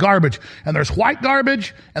crime and garbage. And there's white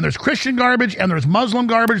garbage, and there's Christian garbage, and there's Muslim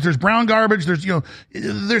garbage, there's brown garbage,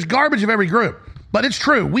 there's garbage of every group. But it's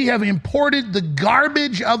true. We have imported the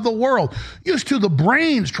garbage of the world. Used to, the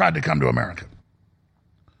brains tried to come to America.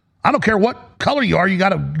 I don't care what color you are. You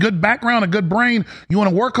got a good background, a good brain. You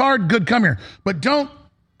want to work hard? Good, come here. But don't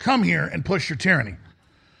come here and push your tyranny.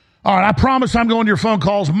 All right, I promise I'm going to your phone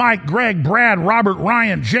calls. Mike, Greg, Brad, Robert,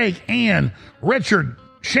 Ryan, Jake, Ann, Richard,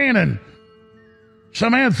 Shannon,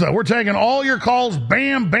 Samantha. We're taking all your calls.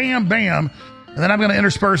 Bam, bam, bam. And then I'm going to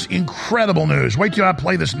intersperse incredible news. Wait till I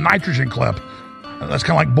play this nitrogen clip. That's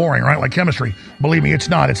kind of like boring, right? Like chemistry. Believe me, it's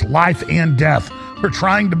not. It's life and death. We're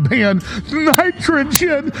trying to ban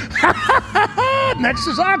nitrogen. Next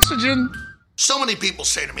is oxygen. So many people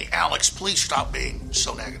say to me, Alex, please stop being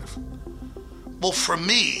so negative. Well, for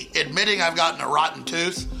me, admitting I've gotten a rotten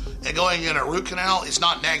tooth and going in a root canal is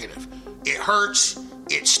not negative. It hurts.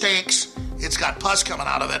 It stinks. It's got pus coming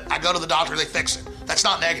out of it. I go to the doctor, they fix it. That's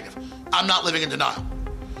not negative. I'm not living in denial.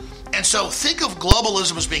 And so think of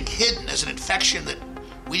globalism as being hidden as an infection that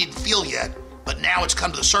we didn't feel yet, but now it's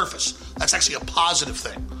come to the surface. That's actually a positive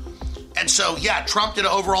thing. And so, yeah, Trump did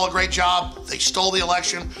overall a great job. They stole the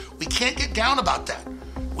election. We can't get down about that.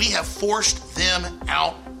 We have forced them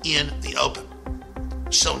out in the open.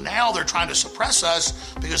 So now they're trying to suppress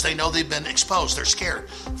us because they know they've been exposed. They're scared.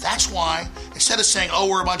 That's why, instead of saying, oh,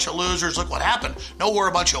 we're a bunch of losers, look what happened. No, we're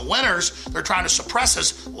a bunch of winners. They're trying to suppress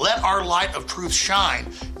us. Let our light of truth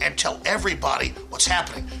shine and tell everybody what's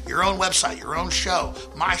happening. Your own website, your own show,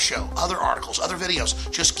 my show, other articles, other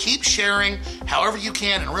videos. Just keep sharing however you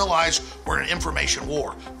can and realize we're in an information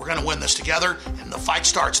war. We're going to win this together, and the fight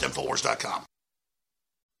starts at Infowars.com.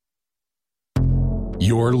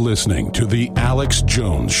 You're listening to The Alex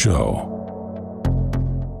Jones Show.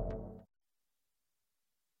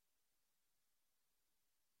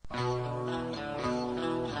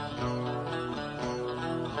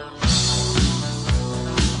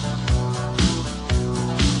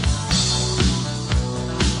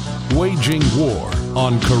 Waging war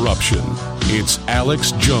on corruption. It's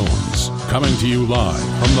Alex Jones coming to you live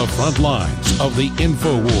from the front lines of the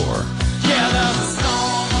InfoWar.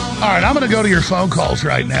 All right, I'm going to go to your phone calls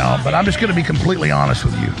right now, but I'm just going to be completely honest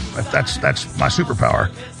with you. That's my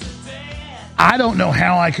superpower. I don't know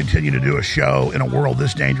how I continue to do a show in a world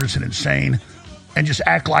this dangerous and insane and just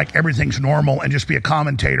act like everything's normal and just be a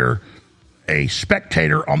commentator, a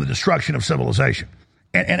spectator on the destruction of civilization.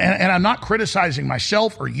 And I'm not criticizing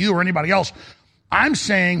myself or you or anybody else. I'm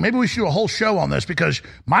saying maybe we should do a whole show on this because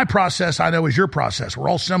my process, I know, is your process. We're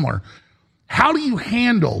all similar. How do you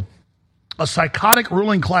handle a psychotic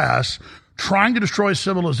ruling class trying to destroy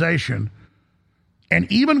civilization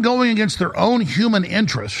and even going against their own human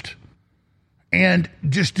interest and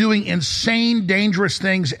just doing insane, dangerous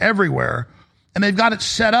things everywhere? And they've got it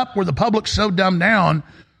set up where the public's so dumbed down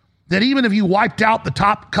that even if you wiped out the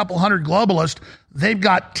top couple hundred globalists, they've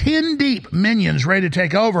got 10 deep minions ready to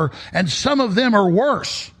take over, and some of them are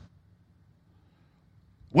worse.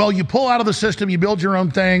 Well, you pull out of the system, you build your own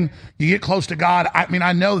thing, you get close to God. I mean,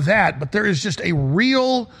 I know that, but there is just a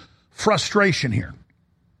real frustration here.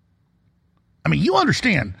 I mean, you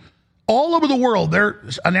understand, all over the world, they're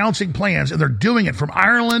announcing plans, and they're doing it from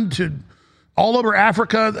Ireland to all over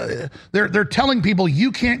Africa. They're telling people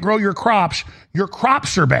you can't grow your crops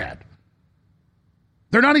are bad.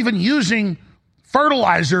 They're not even using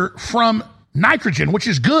fertilizer from nitrogen, which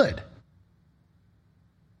is good.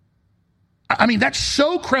 I mean, that's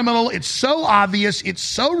so criminal. It's so obvious. It's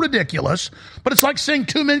so ridiculous. But it's like saying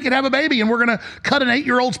 2 men can have a baby and we're going to cut an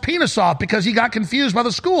 8-year-old's penis off because he got confused by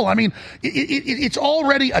the school. I mean, it's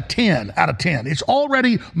already a 10 out of 10. It's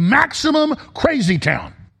already maximum crazy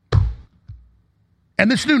town.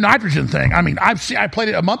 And this new nitrogen thing, I mean, I played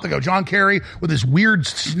it a month ago. John Kerry with his weird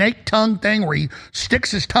snake tongue thing where he sticks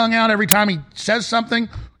his tongue out every time he says something.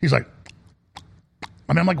 He's like,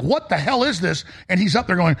 I mean, I'm like, what the hell is this? And he's up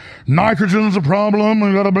there going, nitrogen's a problem,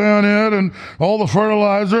 we got to ban it, and all the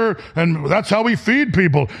fertilizer, and that's how we feed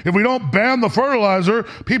people. If we don't ban the fertilizer,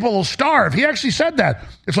 people will starve. He actually said that.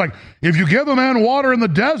 It's like, if you give a man water in the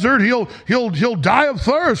desert, he'll die of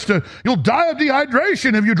thirst. He'll die of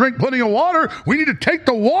dehydration if you drink plenty of water. We need to take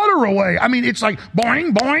the water away. I mean, it's like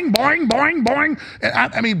boing, boing, boing, boing, boing.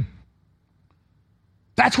 I mean,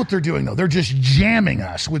 that's what they're doing, though. They're just jamming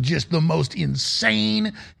us with just the most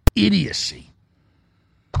insane idiocy.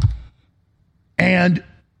 And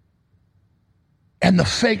the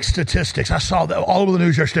fake statistics. I saw that all over the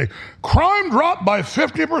news yesterday. Crime dropped by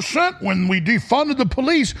 50% when we defunded the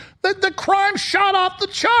police. The crime shot off the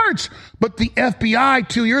charts. But the FBI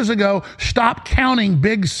 2 years ago stopped counting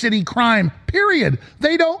big city crime, period.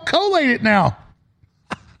 They don't collate it now.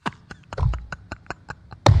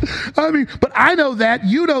 I mean, but I know that,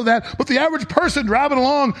 you know that, but the average person driving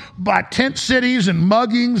along by tent cities and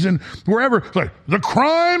muggings and wherever, it's like, the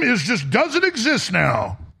crime doesn't exist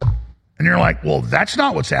now. And you're like, well, that's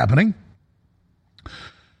not what's happening.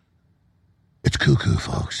 It's cuckoo,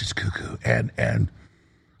 folks. It's cuckoo. And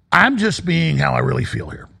I'm just being how I really feel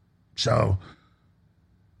here. So,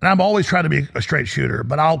 and I'm always trying to be a straight shooter,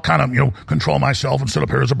 but I'll kind of, control myself and sit up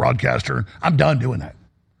here as a broadcaster. I'm done doing that.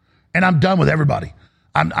 And I'm done with everybody.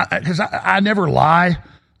 Because I never lie.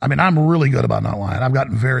 I mean, I'm really good about not lying. I've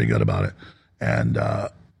gotten very good about it. And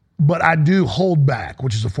but I do hold back,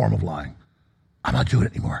 which is a form of lying. I'm not doing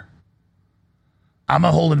it anymore. I'm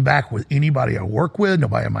not holding back with anybody I work with,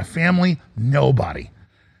 nobody in my family, nobody.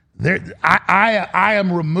 I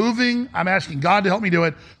am removing, I'm asking God to help me do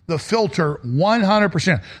it, the filter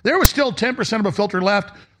 100%. There was still 10% of a filter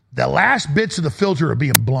left. The last bits of the filter are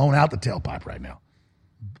being blown out the tailpipe right now.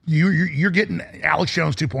 You're getting Alex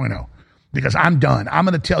Jones 2.0 because I'm done. I'm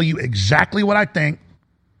going to tell you exactly what I think,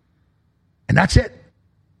 and that's it.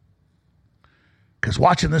 Because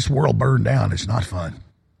watching this world burn down is not fun.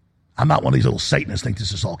 I'm not one of these little Satanists think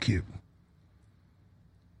this is all cute.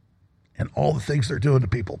 And all the things they're doing to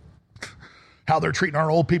people, how they're treating our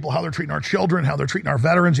old people, how they're treating our children, how they're treating our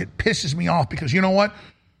veterans, it pisses me off because you know what?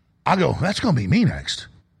 I go, that's going to be me next.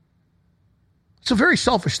 It's a very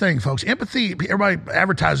selfish thing, folks. Empathy, everybody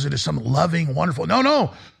advertises it as some loving, wonderful.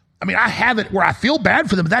 No. I mean, I have it where I feel bad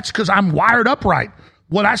for them, but that's because I'm wired up right.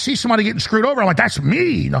 When I see somebody getting screwed over, I'm like, that's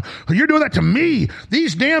me. No, you're doing that to me.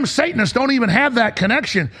 These damn Satanists don't even have that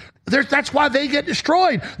connection. That's why they get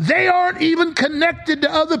destroyed. They aren't even connected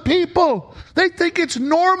to other people. They think it's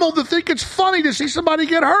normal to think it's funny to see somebody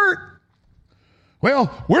get hurt.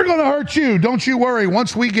 Well, we're going to hurt you. Don't you worry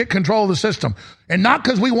once we get control of the system. And not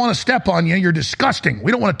because we want to step on you. You're disgusting.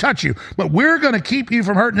 We don't want to touch you. But we're going to keep you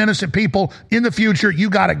from hurting innocent people in the future.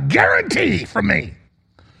 You got a guarantee from me.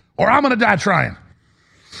 Or I'm going to die trying.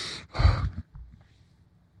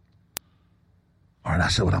 All right, I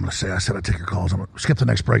said what I'm going to say. I said I'd take your calls. I'm going to skip the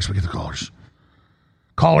next break so we get the callers.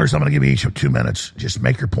 Callers, I'm going to give you each 2 minutes. Just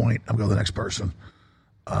make your point. I'll go to the next person.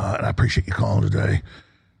 And I appreciate you calling today.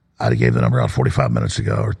 I gave the number out 45 minutes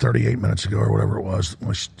ago or 38 minutes ago or whatever it was,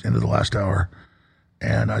 into the last hour.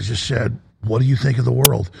 And I just said, what do you think of the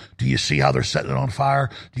world? Do you see how they're setting it on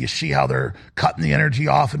fire? Do you see how they're cutting the energy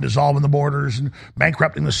off and dissolving the borders and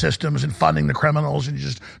bankrupting the systems and funding the criminals and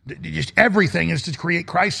just everything is to create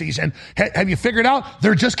crises? And have you figured out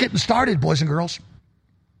they're just getting started, boys and girls?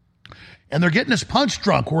 And they're getting us punch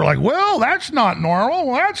drunk. We're like, well, that's not normal.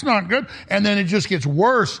 Well, that's not good. And then it just gets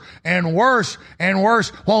worse and worse and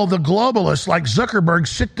worse while the globalists like Zuckerberg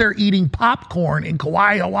sit there eating popcorn in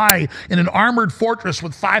Kauai, Hawaii in an armored fortress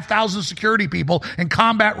with 5,000 security people and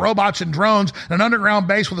combat robots and drones and an underground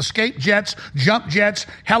base with escape jets, jump jets,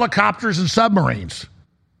 helicopters, and submarines.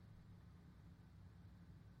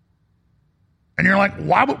 And you're like,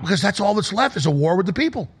 why? Because that's all that's left is a war with the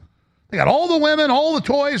people. They got all the women, all the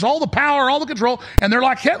toys, all the power, all the control, and they're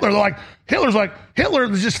like Hitler. Hitler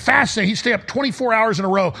was just fascinating. He'd stay up 24 hours in a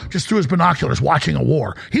row just through his binoculars watching a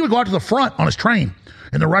war. He would go out to the front on his train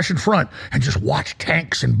in the Russian front and just watch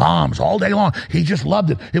tanks and bombs all day long. He just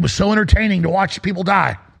loved it. It was so entertaining to watch people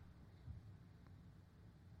die.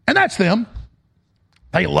 And that's them.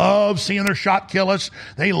 They love seeing their shot kill us.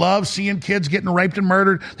 They love seeing kids getting raped and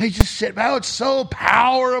murdered. They just sit, oh, it's so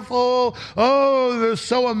powerful. Oh, they're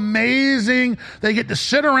so amazing. They get to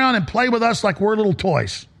sit around and play with us like we're little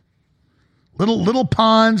toys. Little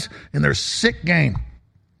pawns in their sick game.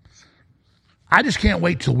 I just can't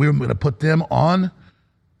wait till we're going to put them on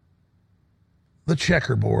the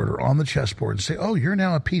checkerboard or on the chessboard and say, oh, you're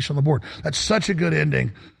now a piece on the board. That's such a good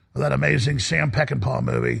ending of that amazing Sam Peckinpah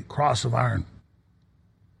movie, Cross of Iron.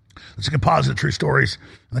 It's a composite of true stories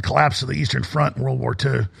and the collapse of the Eastern Front in World War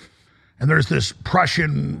II And there's this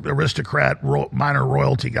Prussian aristocrat, minor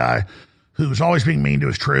royalty guy who's always being mean to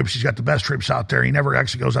his troops. He's got the best troops out there. He never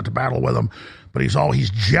actually goes out to battle with them, but he's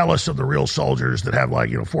jealous of the real soldiers that have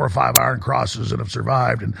 4 or 5 Iron Crosses and have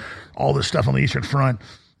survived and all this stuff on the Eastern Front.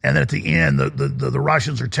 And then at the end, the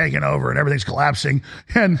Russians are taking over and everything's collapsing.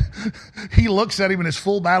 And he looks at him in his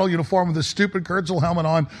full battle uniform with his stupid Kurzel helmet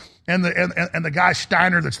on. And the guy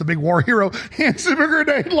Steiner, that's the big war hero, hands him a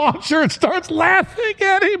grenade launcher and starts laughing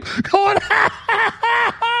at him, going, ha, ha,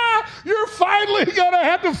 ha, ha, you're finally going to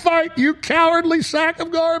have to fight, you cowardly sack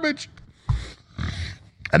of garbage.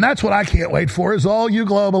 And that's what I can't wait for, is all you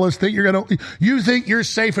globalists think you think you're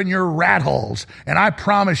safe in your rat holes. And I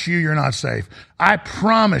promise you're not safe. I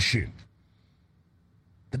promise you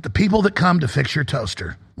that the people that come to fix your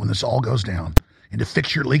toaster when this all goes down and to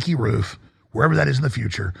fix your leaky roof, wherever that is in the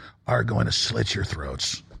future, are going to slit your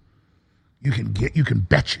throats. You can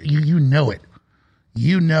bet you know it.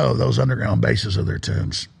 You know those underground bases of their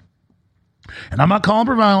tombs. And I'm not calling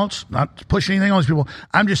for violence, not pushing anything on these people.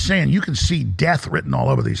 I'm just saying you can see death written all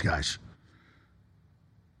over these guys.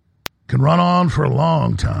 Can run on for a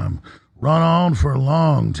long time,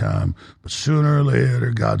 but sooner or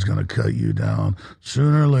later, God's going to cut you down.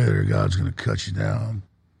 Sooner or later, God's going to cut you down.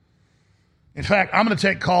 In fact, I'm going to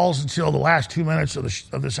take calls until the last 2 minutes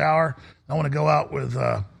of this hour. I want to go out with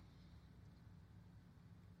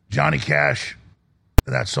Johnny Cash,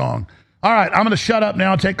 that song. All right, I'm going to shut up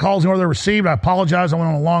now and take calls in order they're received. I apologize. I went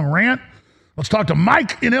on a long rant. Let's talk to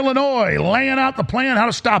Mike in Illinois, laying out the plan, how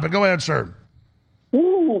to stop it. Go ahead, sir.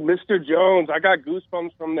 Ooh, Mr. Jones, I got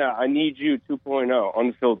goosebumps from that. I Need You 2.0,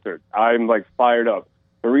 unfiltered. I'm, fired up.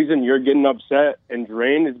 The reason you're getting upset and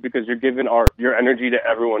drained is because you're giving your energy to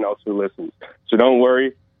everyone else who listens. So don't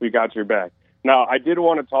worry, we got your back. Now, I did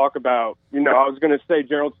want to talk about, I was going to say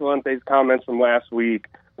Gerald Salente's comments from last week,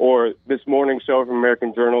 or this morning's show from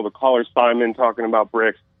American Journal, the caller Simon talking about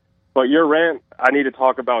bricks. But your rant, I need to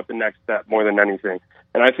talk about the next step more than anything.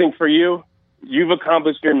 And I think for you, you've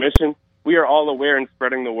accomplished your mission. We are all aware in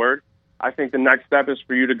spreading the word. I think the next step is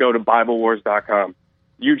for you to go to BibleWars.com.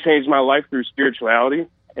 You changed my life through spirituality,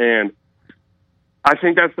 and I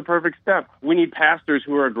think that's the perfect step. We need pastors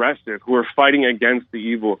who are aggressive, who are fighting against the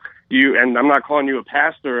evil. And I'm not calling you a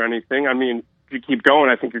pastor or anything. I mean, if you keep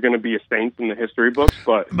going, I think you're going to be a saint in the history books.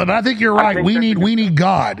 But I think you're right. We need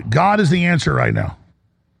God. God is the answer right now.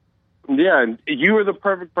 Yeah, you are the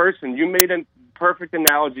perfect person. You made perfect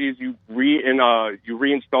analogies. You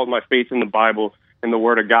reinstalled my faith in the Bible and the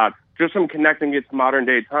Word of God, just from connecting it to modern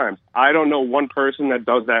day times. I don't know one person that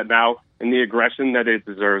does that now in the aggression that it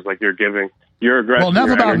deserves, like you're giving. Your aggression. Well,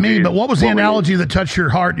 enough about me, but what was the analogy that touched your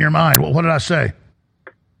heart and your mind? What did I say?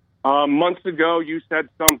 Months ago, you said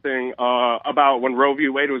something about when Roe v.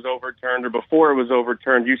 Wade was overturned, or before it was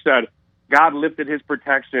overturned. You said God lifted his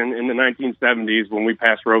protection in the 1970s when we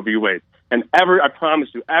passed Roe v. Wade. And I promise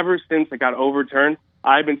you, ever since it got overturned,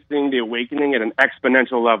 I've been seeing the awakening at an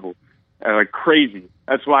exponential level. Like crazy.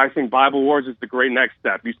 That's why I think Bible Wars is the great next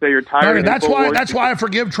step. You say you're tired. Okay, that's why I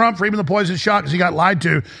forgive Trump for even the poison shot, because he got lied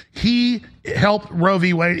to. He helped Roe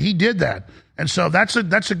v. Wade. He did that, and so that's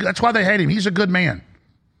why they hate him. He's a good man.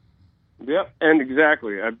 Yep, and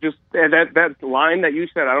exactly. That line that you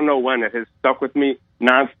said, I don't know when, it has stuck with me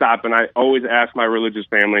nonstop, and I always ask my religious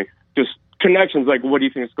family, just connections, like, what do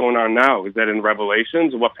you think is going on now? Is that in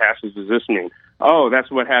Revelations? What passage does this mean? Oh, that's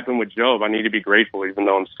what happened with Job. I need to be grateful even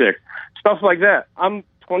though I'm sick. Stuff like that. I'm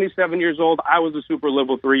 27 years old. I was a super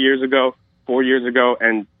liberal 4 years ago,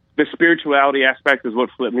 and the spirituality aspect is what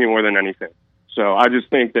flipped me more than anything. So I just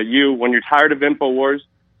think that when you're tired of InfoWars,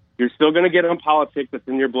 you're still going to get on politics that's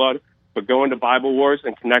in your blood, but going to Bible Wars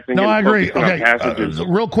and connecting. No, I agree. Okay,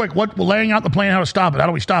 real quick, laying out the plan, how to stop it. How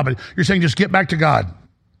do we stop it? You're saying just get back to God.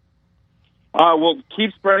 Well,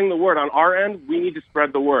 keep spreading the word. On our end, we need to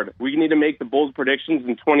spread the word. We need to make the bold predictions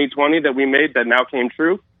in 2020 that we made that now came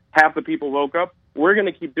true. Half the people woke up. We're going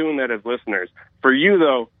to keep doing that as listeners. For you,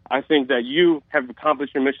 though, I think that you have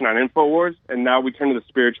accomplished your mission on InfoWars, and now we turn to the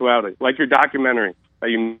spirituality, like your documentary that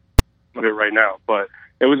you put it right now. But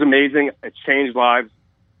it was amazing. It changed lives.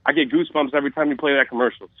 I get goosebumps every time you play that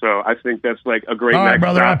commercial. So I think that's like a great. All right, next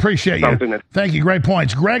brother. step. I appreciate you. Thank you. Great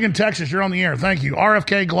points. Greg in Texas, you're on the air. Thank you.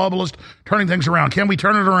 RFK Globalist, turning things around. Can we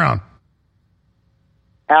turn it around?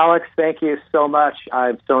 Alex, thank you so much.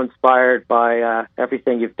 I'm so inspired by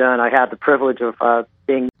everything you've done. I had the privilege of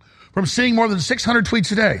From seeing more than 600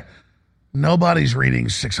 tweets a day. Nobody's reading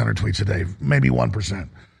 600 tweets a day, maybe 1%.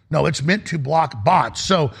 No, it's meant to block bots.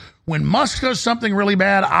 So when Musk does something really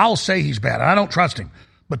bad, I'll say he's bad. I don't trust him.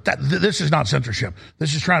 But this is not censorship.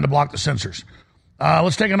 This is trying to block the censors.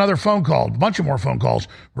 Let's take another phone call. A bunch of more phone calls.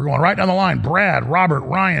 We're going right down the line. Brad, Robert,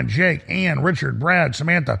 Ryan, Jake, Ann, Richard, Brad,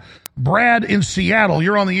 Samantha. Brad in Seattle,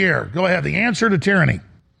 you're on the air. Go ahead. The answer to tyranny.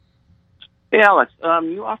 Hey, Alex,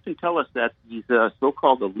 you often tell us that these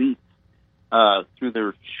so-called elites, through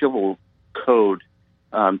their civil code,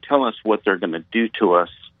 tell us what they're going to do to us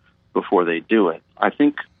before they do it. I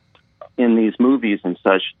think in these movies and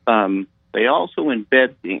such, they also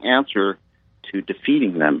embed the answer to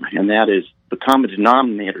defeating them, and that is the common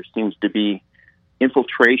denominator seems to be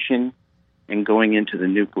infiltration and going into the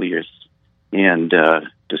nucleus and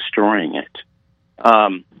destroying it.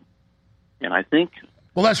 And I think...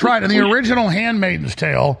 Well, that's right. In the original Handmaid's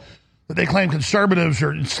Tale, that they claim conservatives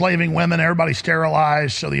are enslaving women, everybody's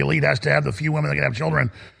sterilized, so the elite has to have the few women that can have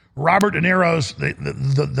children. Robert De Niro's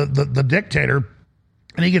the dictator,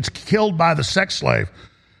 and he gets killed by the sex slave.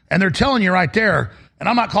 And they're telling you right there, and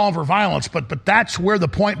I'm not calling for violence, but that's where the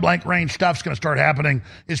point-blank range stuff's going to start happening,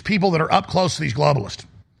 is people that are up close to these globalists.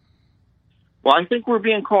 Well, I think we're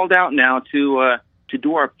being called out now to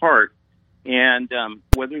do our part, and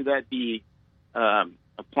whether that be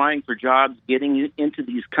applying for jobs, getting into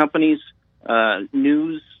these companies,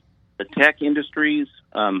 news, the tech industries,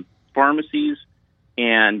 pharmacies,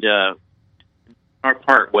 and our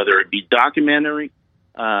part, whether it be documentary,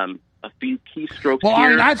 a few keystrokes. Well,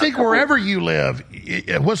 here, I think wherever you live,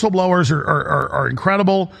 whistleblowers are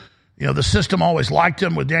incredible. You know, the system always liked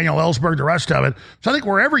them with Daniel Ellsberg, the rest of it. So I think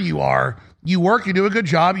wherever you are, you work, you do a good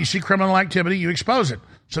job, you see criminal activity, you expose it.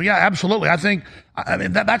 So yeah, absolutely. I think,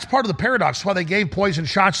 that's part of the paradox. That's why they gave poison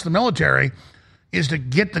shots to the military, is to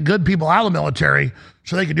get the good people out of the military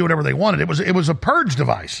so they could do whatever they wanted. It was a purge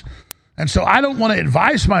device. And so I don't want to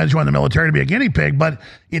advise somebody to join the military to be a guinea pig, but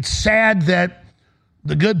it's sad that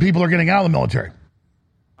the good people are getting out of the military.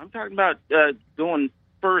 I'm talking about going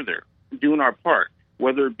further, doing our part,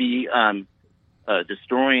 whether it be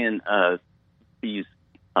destroying these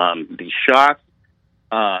shots,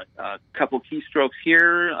 a couple keystrokes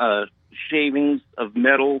here, shavings of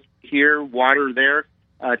metal here, water there.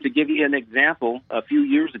 To give you an example, a few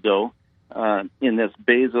years ago, in this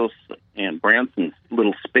Bezos and Branson's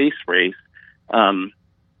little space race,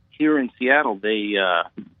 here in Seattle, they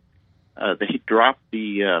dropped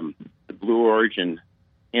the Blue Origin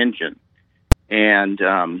engine, and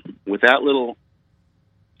with that little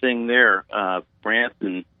thing there,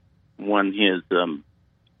 Branson won his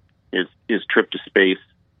trip to space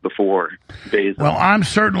before Bezos. Well, I'm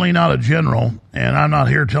certainly not a general, and I'm not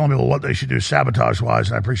here telling people what they should do sabotage-wise,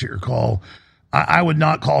 and I appreciate your call. I would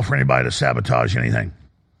not call for anybody to sabotage anything.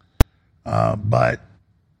 But,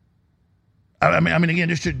 I mean, again,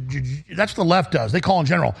 that's what the left does. They call in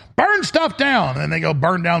general, burn stuff down, and then they go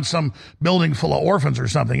burn down some building full of orphans or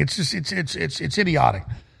something. It's just, it's idiotic.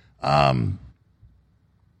 I'm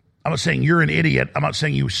not saying you're an idiot. I'm not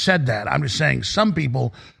saying you said that. I'm just saying some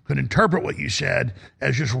people could interpret what you said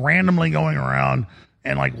as just randomly going around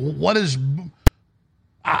and like, what is...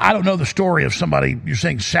 I don't know the story of somebody you're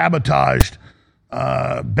saying sabotaged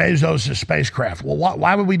Bezos' spacecraft. Well,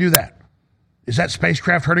 why would we do that? Is that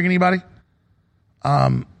spacecraft hurting anybody?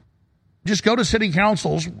 Just go to city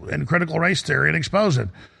councils in critical race theory and expose it.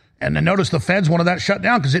 And then notice the feds wanted that shut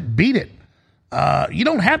down because it beat it. You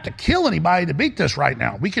don't have to kill anybody to beat this right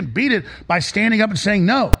now. We can beat it by standing up and saying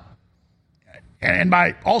no. And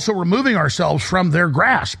by also removing ourselves from their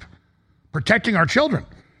grasp, protecting our children.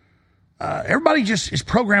 Everybody just is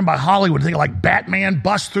programmed by Hollywood to think like Batman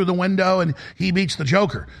busts through the window and he beats the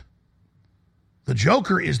Joker. The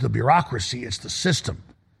Joker is the bureaucracy. It's the system.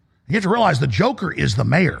 You have to realize the Joker is the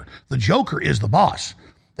mayor. The Joker is the boss.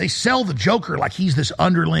 They sell the Joker like he's this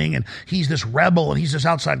underling and he's this rebel and he's this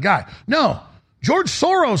outside guy. No, George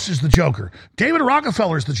Soros is the Joker. David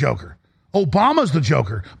Rockefeller is the Joker. Obama's the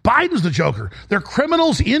Joker. Biden's the Joker. They're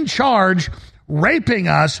criminals in charge, raping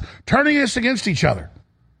us, turning us against each other.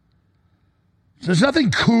 So there's nothing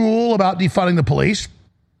cool about defunding the police.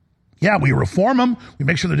 Yeah, we reform them. We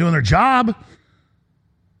make sure they're doing their job.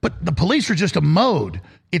 But the police are just a mode.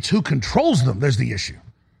 It's who controls them that's the issue.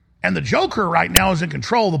 And the Joker right now is in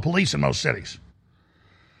control of the police in most cities.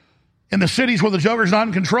 In the cities where the Joker's not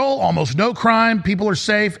in control, almost no crime, people are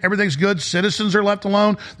safe, everything's good, citizens are left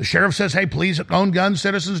alone. The sheriff says, hey, please own guns,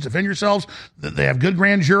 citizens, defend yourselves. They have good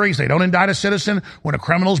grand juries. They don't indict a citizen. When a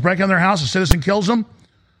criminal's breaking their house, a citizen kills them.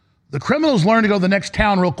 The criminals learn to go to the next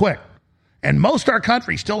town real quick. And most of our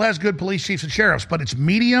country still has good police chiefs and sheriffs, but it's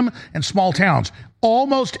medium and small towns.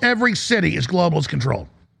 Almost every city is globalist controlled.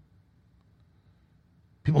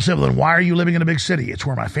 People say, well, then why are you living in a big city? It's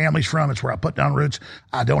where my family's from. It's where I put down roots.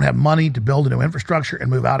 I don't have money to build a new infrastructure and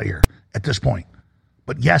move out of here at this point.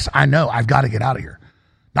 But yes, I know I've got to get out of here.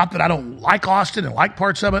 Not that I don't like Austin and like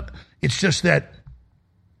parts of it. It's just that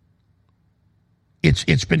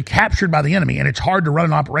it's been captured by the enemy, and it's hard to run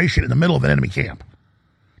an operation in the middle of an enemy camp.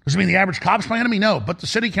 Does it mean the average cop's my enemy? No, but the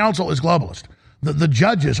city council is globalist. The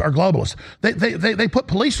judges are globalists. They put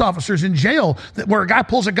police officers in jail where a guy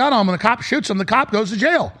pulls a gun on them and the cop shoots him, the cop goes to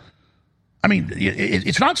jail. I mean,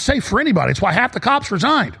 it's not safe for anybody. It's why half the cops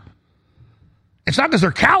resigned. It's not because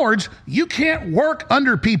they're cowards. You can't work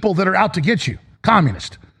under people that are out to get you.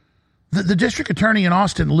 Communist. The district attorney in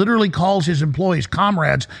Austin literally calls his employees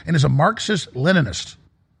comrades and is a Marxist-Leninist.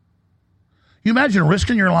 You imagine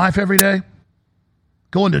risking your life every day,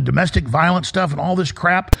 going to domestic violence stuff and all this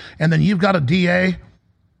crap, and then you've got a DA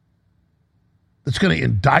that's going to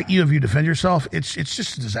indict you if you defend yourself? It's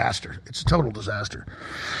just a disaster. It's a total disaster.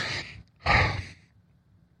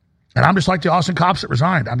 And I'm just like the Austin cops that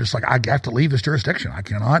resigned. I'm just like, I have to leave this jurisdiction. I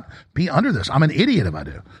cannot be under this. I'm an idiot if I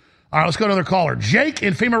do. All right, let's go to another caller. Jake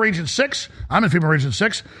in FEMA Region 6. I'm in FEMA Region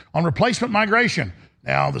 6 on replacement migration.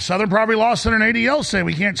 Now, the Southern Poverty Law Center and ADL say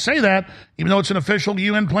we can't say that, even though it's an official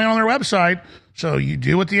UN plan on their website. So you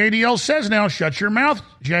do what the ADL says now. Shut your mouth,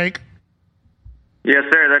 Jake. Yes,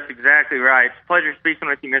 sir. That's exactly right. It's a pleasure speaking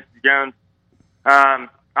with you, Mr. Jones.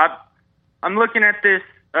 I'm looking at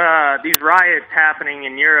these riots happening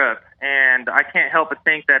in Europe, and I can't help but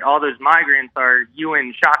think that all those migrants are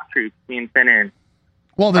UN shock troops being sent in.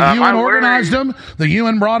 Well, the UN organized them. The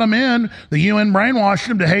UN brought them in. The UN brainwashed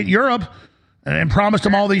them to hate Europe and promised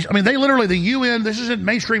them all these. I mean, they literally, the UN, this isn't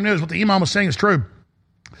mainstream news. What the imam was saying is true.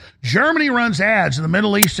 Germany runs ads in the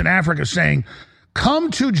Middle East and Africa saying,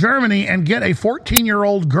 come to Germany and get a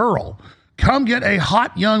 14-year-old girl. Come get a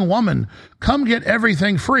hot young woman. Come get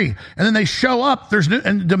everything free. And then they show up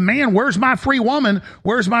and demand, where's my free woman?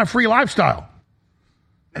 Where's my free lifestyle?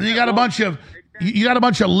 And then you got a bunch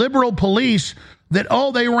of liberal police that,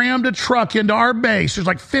 they rammed a truck into our base. There's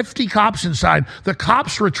like 50 cops inside. The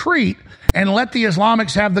cops retreat and let the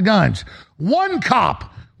Islamics have the guns. One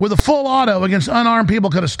cop with a full auto against unarmed people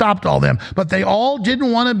could have stopped all them. But they all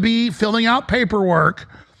didn't want to be filling out paperwork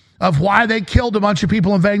of why they killed a bunch of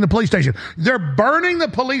people invading the police station. They're burning the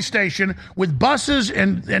police station with buses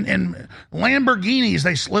and Lamborghinis.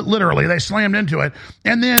 They slammed into it.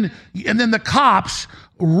 And then the cops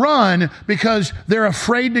run because they're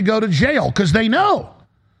afraid to go to jail because they know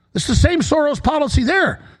it's the same Soros policy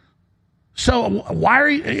there. So why are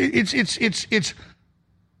you? It's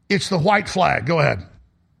the white flag. Go ahead.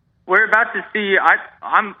 We're about to see.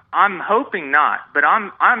 I'm hoping not, but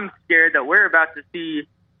I'm scared that we're about to see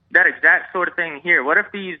that exact sort of thing here. What if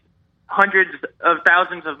these hundreds of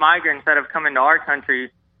thousands of migrants that have come into our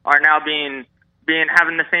country are now having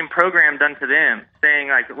the same program done to them, saying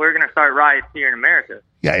like we're going to start riots here in America?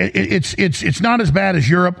 Yeah, it's not as bad as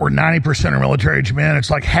Europe where 90% are military-age men.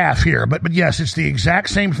 It's like half here, but yes, it's the exact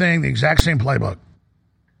same thing, the exact same playbook.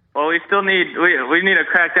 Well, we still need to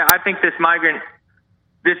crack down. I think this migrant.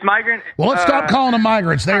 Well, let's stop calling them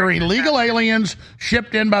migrants. They are illegal aliens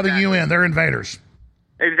shipped in by the UN. They're invaders.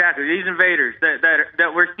 Exactly, these invaders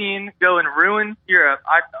that we're seeing go and ruin Europe.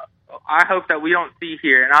 I hope that we don't see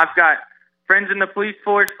here. And I've got friends in the police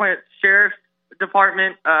force, sheriff's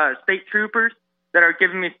department, state troopers that are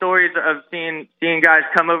giving me stories of seeing guys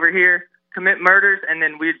come over here, commit murders, and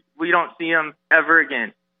then we don't see them ever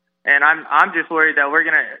again. And I'm just worried that we're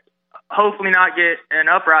gonna hopefully not get an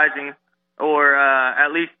uprising, or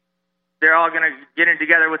at least they're all gonna get in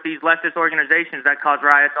together with these leftist organizations that cause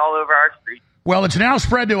riots all over our streets. Well, it's now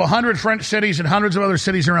spread to 100 French cities and hundreds of other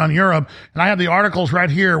cities around Europe. And I have the articles right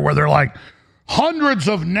here where they're like, hundreds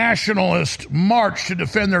of nationalists marched to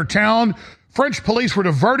defend their town. French police were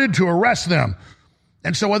diverted to arrest them.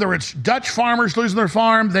 And so whether it's Dutch farmers losing their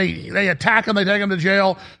farm, they attack them, they take them to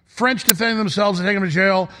jail. French defending themselves, they take them to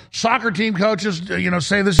jail. Soccer team coaches,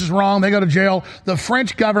 say this is wrong, they go to jail. The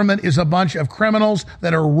French government is a bunch of criminals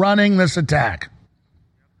that are running this attack.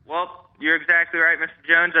 Well, you're exactly right, Mr.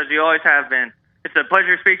 Jones, as you always have been. It's a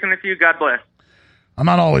pleasure speaking with you. God bless. I'm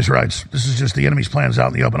not always right. This is just the enemy's plans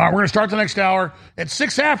out in the open. All right, we're going to start the next hour. At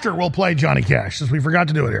 6 after, we'll play Johnny Cash, since we forgot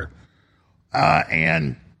to do it here.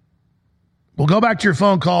 And we'll go back to your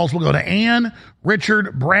phone calls. We'll go to Ann,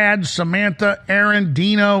 Richard, Brad, Samantha, Aaron,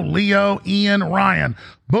 Dino, Leo, Ian, Ryan.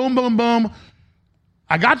 Boom, boom, boom.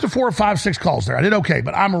 I got to 4 or 5, 6 calls there. I did okay,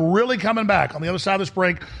 but I'm really coming back on the other side of this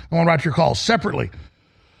break. I want to write your calls separately.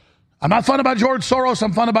 I'm not fun about George Soros.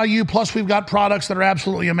 I'm fun about you. Plus, we've got products that are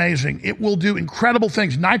absolutely amazing. It will do incredible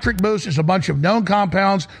things. Nitric Boost is a bunch of known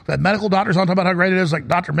compounds that medical doctors on talk about how great it is, like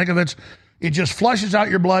Dr. Mikovits. It just flushes out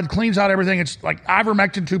your blood, cleans out everything. It's like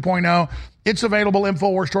ivermectin 2.0. It's available,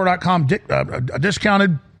 InfoWarsStore.com,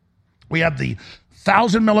 discounted. We have the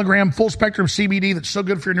 1,000 milligram full spectrum CBD that's so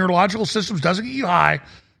good for your neurological systems, doesn't get you high,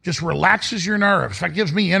 just relaxes your nerves. In fact,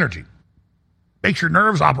 gives me energy. Makes your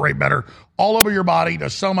nerves operate better all over your body,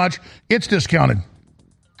 does so much. It's discounted.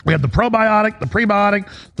 We have the probiotic, the prebiotic,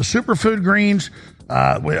 the superfood greens,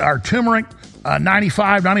 our turmeric,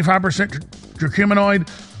 95%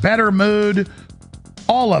 curcuminoid, better mood,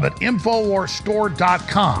 all of it.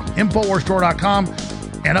 InfoWarsStore.com. InfoWarsStore.com,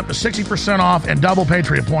 and up to 60% off and double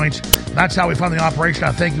Patriot points. That's how we fund the operation.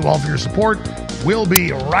 I thank you all for your support. We'll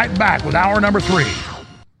be right back with hour number 3.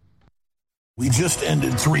 We just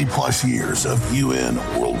ended 3+ years of UN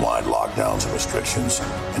worldwide lockdowns and restrictions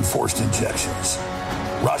and forced injections.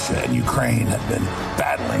 Russia and Ukraine have been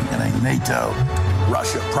battling in a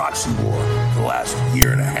NATO-Russia proxy war for the last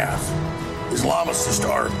year and a half. Islamists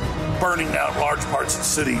are burning down large parts of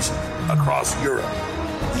cities across Europe.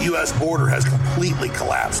 The U.S. border has completely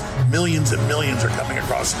collapsed. Millions and millions are coming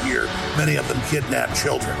across a year, many of them kidnapped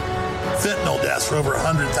children. Fentanyl deaths for over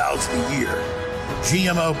 100,000 a year.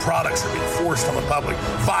 GMO products are being forced on the public.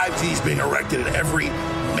 5G is being erected in every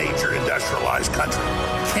major industrialized country.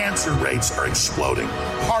 Cancer rates are exploding.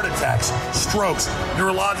 Heart attacks, strokes,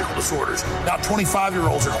 neurological disorders. Now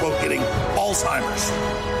 25-year-olds are, quote, getting Alzheimer's.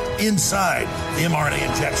 Inside the mRNA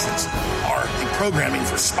injections are the programming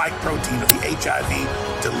for spike protein of the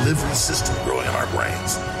HIV delivery system growing in our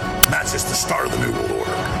brains. And that's just the start of the New World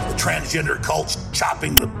Order. The transgender cults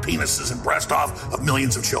chopping the penises and breast off of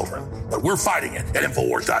millions of children. But we're fighting it at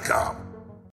Infowars.com.